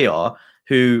is a player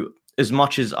who, as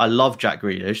much as I love Jack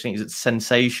Grealish, I think it's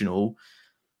sensational.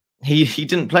 He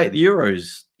didn't play at the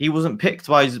Euros. He wasn't picked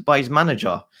by his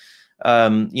manager.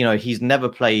 He's never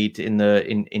played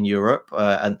in Europe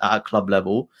and at club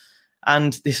level.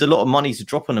 And there's a lot of money to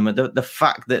drop on them. And the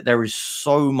fact that there is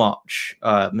so much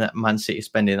Man City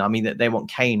spending, I mean, that they want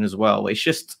Kane as well.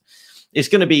 It's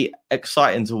going to be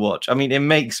exciting to watch. I mean, it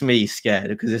makes me scared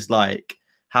because it's like,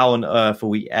 how on earth are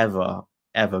we ever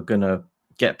going to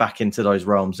get back into those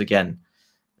realms again?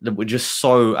 We're just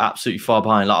so absolutely far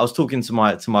behind. Like I was talking to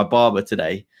my barber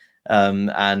today,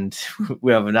 and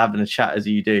we're having a chat as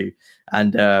you do.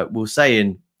 And we're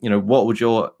saying, what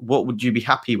would you be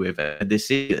happy with this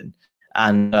season?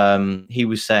 And he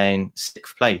was saying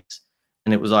 6th place.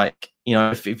 And it was like,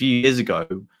 a few years ago,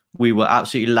 we were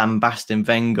absolutely lambasting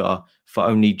Wenger for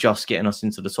only just getting us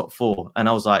into the top 4. And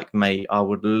I was like, mate, I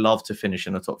would love to finish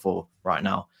in the top 4 right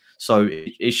now. So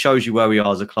it shows you where we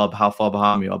are as a club, how far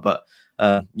behind we are. But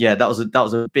that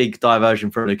was a big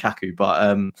diversion for Lukaku.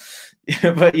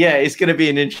 But yeah, it's going to be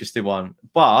an interesting one.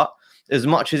 But as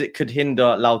much as it could hinder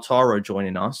Lautaro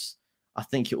joining us, I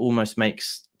think it almost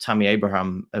makes Tammy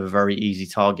Abraham a very easy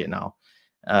target now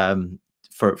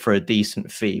for a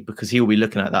decent fee, because he'll be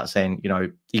looking at that saying,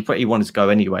 he wanted to go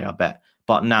anyway, I bet.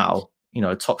 But now,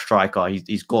 top striker,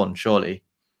 he's gone, surely.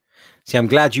 See, I'm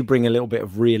glad you bring a little bit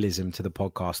of realism to the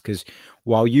podcast, because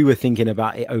while you were thinking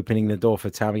about it opening the door for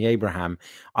Tammy Abraham,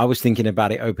 I was thinking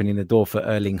about it opening the door for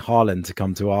Erling Haaland to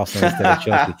come to Arsenal instead of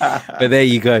Chelsea. But there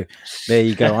you go.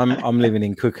 I'm living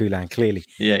in cuckoo land, clearly.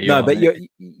 Yeah, but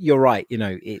you're right.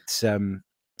 It's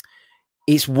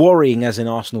it's worrying as an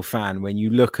Arsenal fan when you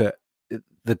look at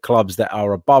the clubs that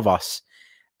are above us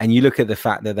and you look at the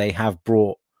fact that they have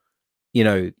brought, you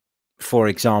know, for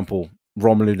example,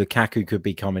 Romelu Lukaku could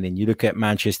be coming in. You look at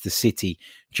Manchester City,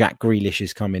 Jack Grealish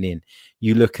is coming in.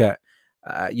 You look at,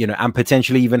 and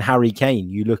potentially even Harry Kane.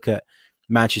 You look at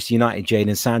Manchester United,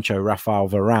 Jadon Sancho, Rafael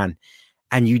Varane.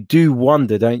 And you do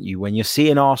wonder, don't you, when you're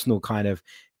seeing Arsenal kind of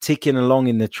ticking along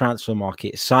in the transfer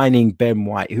market, signing Ben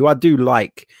White, who I do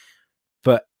like,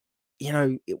 but,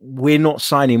 we're not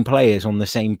signing players on the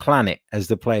same planet as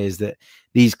the players that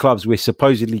these clubs we're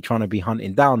supposedly trying to be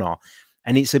hunting down are.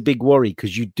 And it's a big worry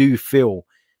because you do feel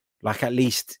like, at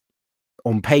least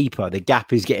on paper, the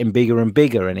gap is getting bigger and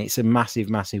bigger. And it's a massive,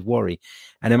 massive worry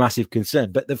and a massive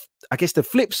concern. But I guess the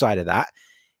flip side of that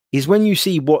is when you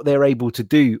see what they're able to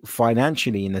do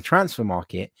financially in the transfer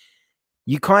market,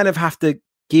 you kind of have to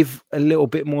give a little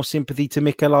bit more sympathy to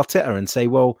Mikel Arteta and say,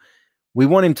 well, we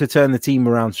want him to turn the team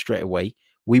around straight away.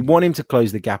 We want him to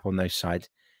close the gap on those sides.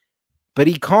 But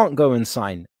he can't go and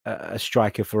sign a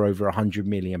striker for over £100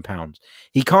 million.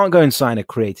 He can't go and sign a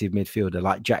creative midfielder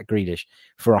like Jack Grealish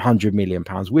for £100 million.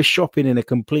 We're shopping in a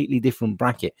completely different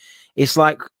bracket. It's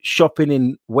like shopping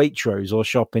in Waitrose or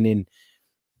shopping in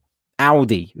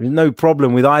Aldi. There's no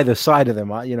problem with either side of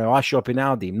them. I shop in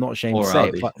Aldi. I'm not ashamed to say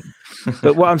it.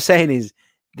 But what I'm saying is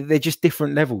they're just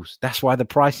different levels. That's why the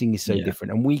pricing is so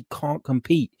different. And we can't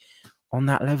compete on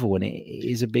that level. And it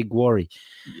is a big worry.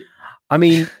 I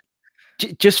mean,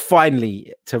 just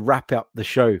finally, to wrap up the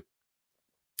show,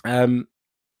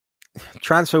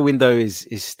 transfer window is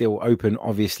still open.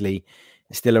 Obviously,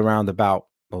 it's still around about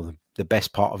the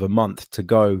best part of a month to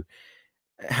go.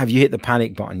 Have you hit the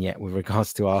panic button yet with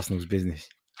regards to Arsenal's business?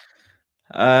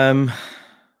 No,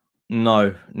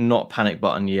 not panic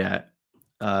button yet.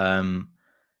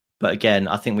 But again,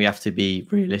 I think we have to be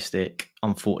realistic,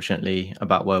 unfortunately,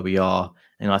 about where we are.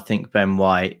 And I think Ben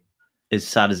White, as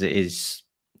sad as it is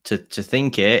to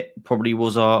think it, probably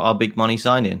was our big money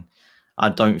signing. I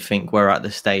don't think we're at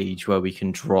the stage where we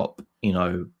can drop,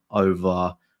 over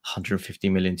 150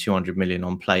 million, 200 million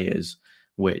on players,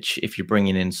 which if you're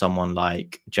bringing in someone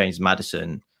like James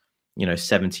Maddison,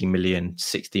 70 million,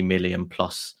 60 million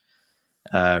plus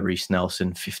Reece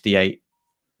Nelson, 58,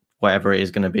 whatever it is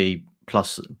going to be,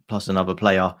 plus another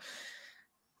player.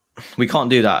 We can't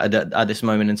do that at this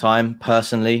moment in time,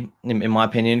 personally, in my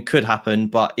opinion. Could happen,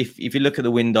 but if you look at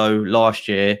the window last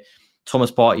year,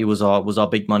 Thomas Partey was our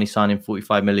big money signing,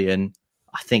 45 million.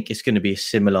 I think it's going to be a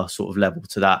similar sort of level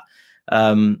to that.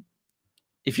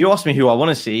 If you ask me who I want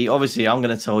to see, obviously I'm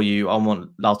going to tell you I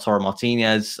want Lautaro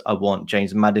Martinez, I want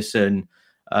James Maddison,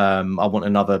 I want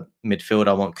another midfielder,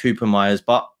 I want Cooper Myers,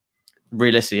 but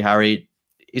realistically, Harry,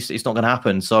 it's not going to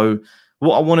happen. So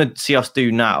what I want to see us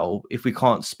do now, if we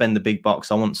can't spend the big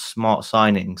bucks, I want smart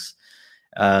signings,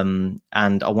 and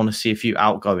I want to see a few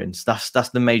outgoings. That's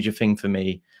the major thing for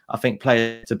me. I think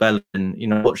players to Bellerin,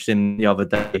 watched him the other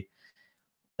day,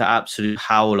 the absolute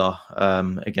howler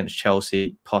against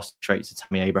Chelsea, passed straight to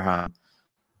Tammy Abraham.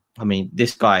 I mean,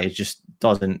 this guy just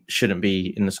shouldn't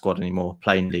be in the squad anymore,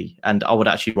 plainly. And I would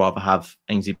actually rather have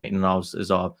Ainsley Maitland-Niles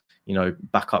as our,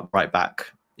 backup right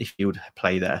back if he would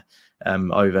play there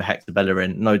over Hector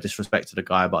Bellerin. No disrespect to the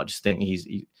guy, but I just think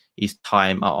his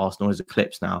time at Arsenal has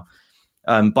eclipsed now.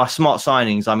 By smart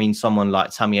signings, I mean someone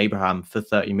like Tammy Abraham for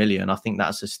 30 million. I think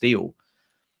that's a steal.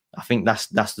 I think that's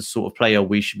the sort of player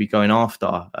we should be going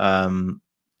after. And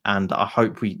I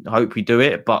hope we do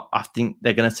it, but I think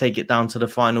they're going to take it down to the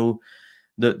final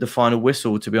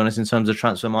whistle, to be honest, in terms of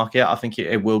transfer market. I think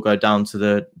it will go down to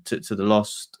the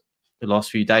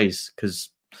last few days, because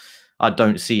I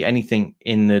don't see anything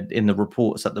in the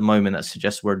reports at the moment that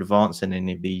suggests we're advancing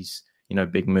any of these,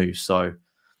 big moves. So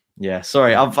yeah,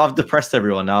 sorry, I've depressed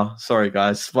everyone now. Sorry,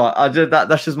 guys, but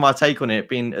that's just my take on it,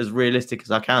 being as realistic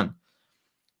as I can.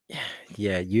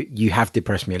 Yeah, you have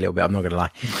depressed me a little bit. I'm not going to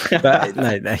lie, but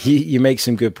no, you make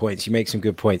some good points.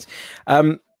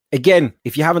 Again,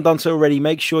 if you haven't done so already,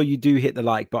 make sure you do hit the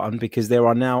like button, because there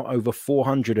are now over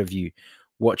 400 of you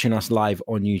watching us live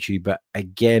on YouTube. But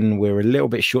again, we're a little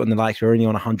bit short on the likes. We're only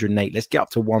on 108. Let's get up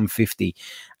to 150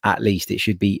 at least. It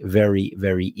should be very,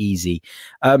 very easy.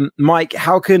 Mike,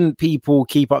 how can people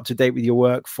keep up to date with your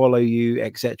work, follow you,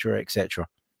 etc., etc.?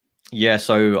 Yeah,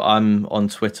 so I'm on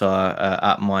Twitter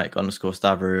at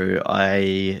Mike_Stavrou.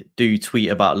 I do tweet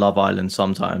about Love Island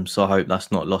sometimes, so I hope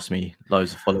that's not lost me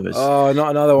loads of followers. Oh,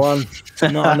 not another one.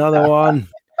 Not another one.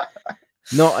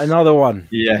 Not another one.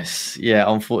 Yes.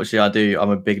 Yeah, unfortunately I do.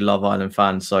 I'm a big Love Island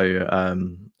fan, so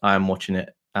I am watching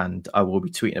it and I will be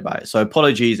tweeting about it. So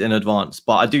apologies in advance,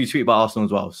 but I do tweet about Arsenal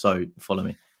as well, so follow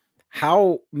me.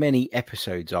 How many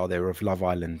episodes are there of Love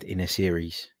Island in a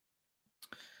series?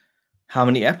 How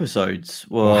many episodes?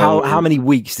 Well, how many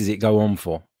weeks does it go on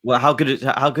for? Well, how good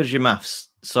is your maths?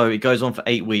 So it goes on for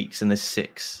 8 weeks, and there's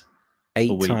 6.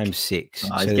 8 times 6.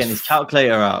 He's getting his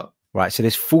calculator out. Right, so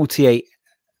there's 48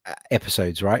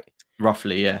 episodes, right?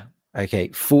 Roughly, yeah. Okay,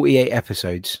 48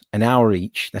 episodes, an hour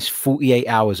each. That's 48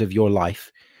 hours of your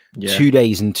life. Yeah. 2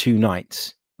 days and 2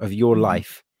 nights of your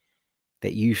life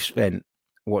that you spent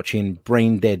watching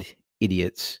brain dead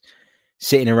idiots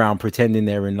sitting around pretending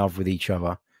they're in love with each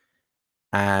other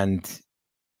and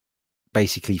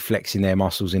basically flexing their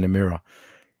muscles in a mirror.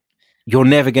 You're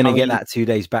never going to get that 2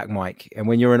 days back, Mike. And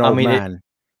when you're an old man,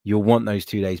 you'll want those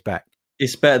 2 days back.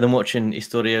 It's better than watching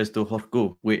Historias do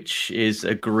Horku, which is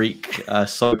a Greek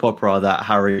soap opera that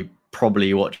Harry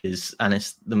probably watches, and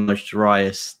it's the most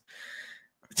driest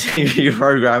TV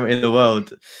program in the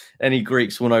world. Any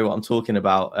Greeks will know what I'm talking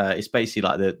about. It's basically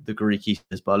like the Greek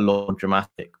Easters, but a lot more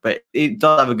dramatic. But it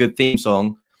does have a good theme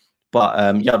song. But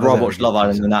I'd rather watch Love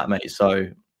Island than that, mate.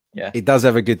 So yeah, it does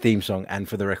have a good theme song. And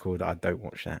for the record, I don't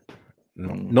watch that.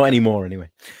 Not anymore, anyway.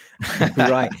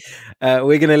 Right.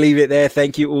 We're going to leave it there.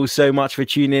 Thank you all so much for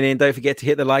tuning in. Don't forget to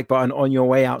hit the like button on your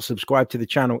way out. Subscribe to the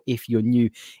channel if you're new.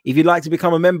 If you'd like to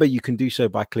become a member, you can do so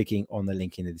by clicking on the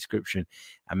link in the description.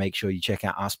 And make sure you check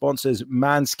out our sponsors,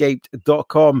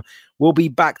 manscaped.com. We'll be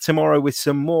back tomorrow with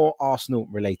some more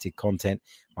Arsenal-related content.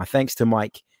 My thanks to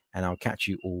Mike, and I'll catch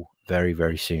you all very,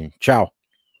 very soon. Ciao.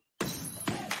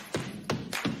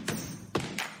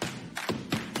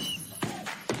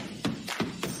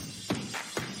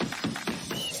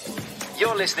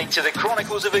 You're listening to the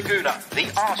Chronicles of Aguna,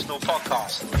 the Arsenal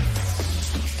podcast.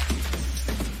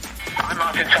 I'm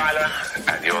Martin Tyler,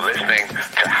 and you're listening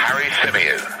to Harry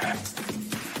Symeou.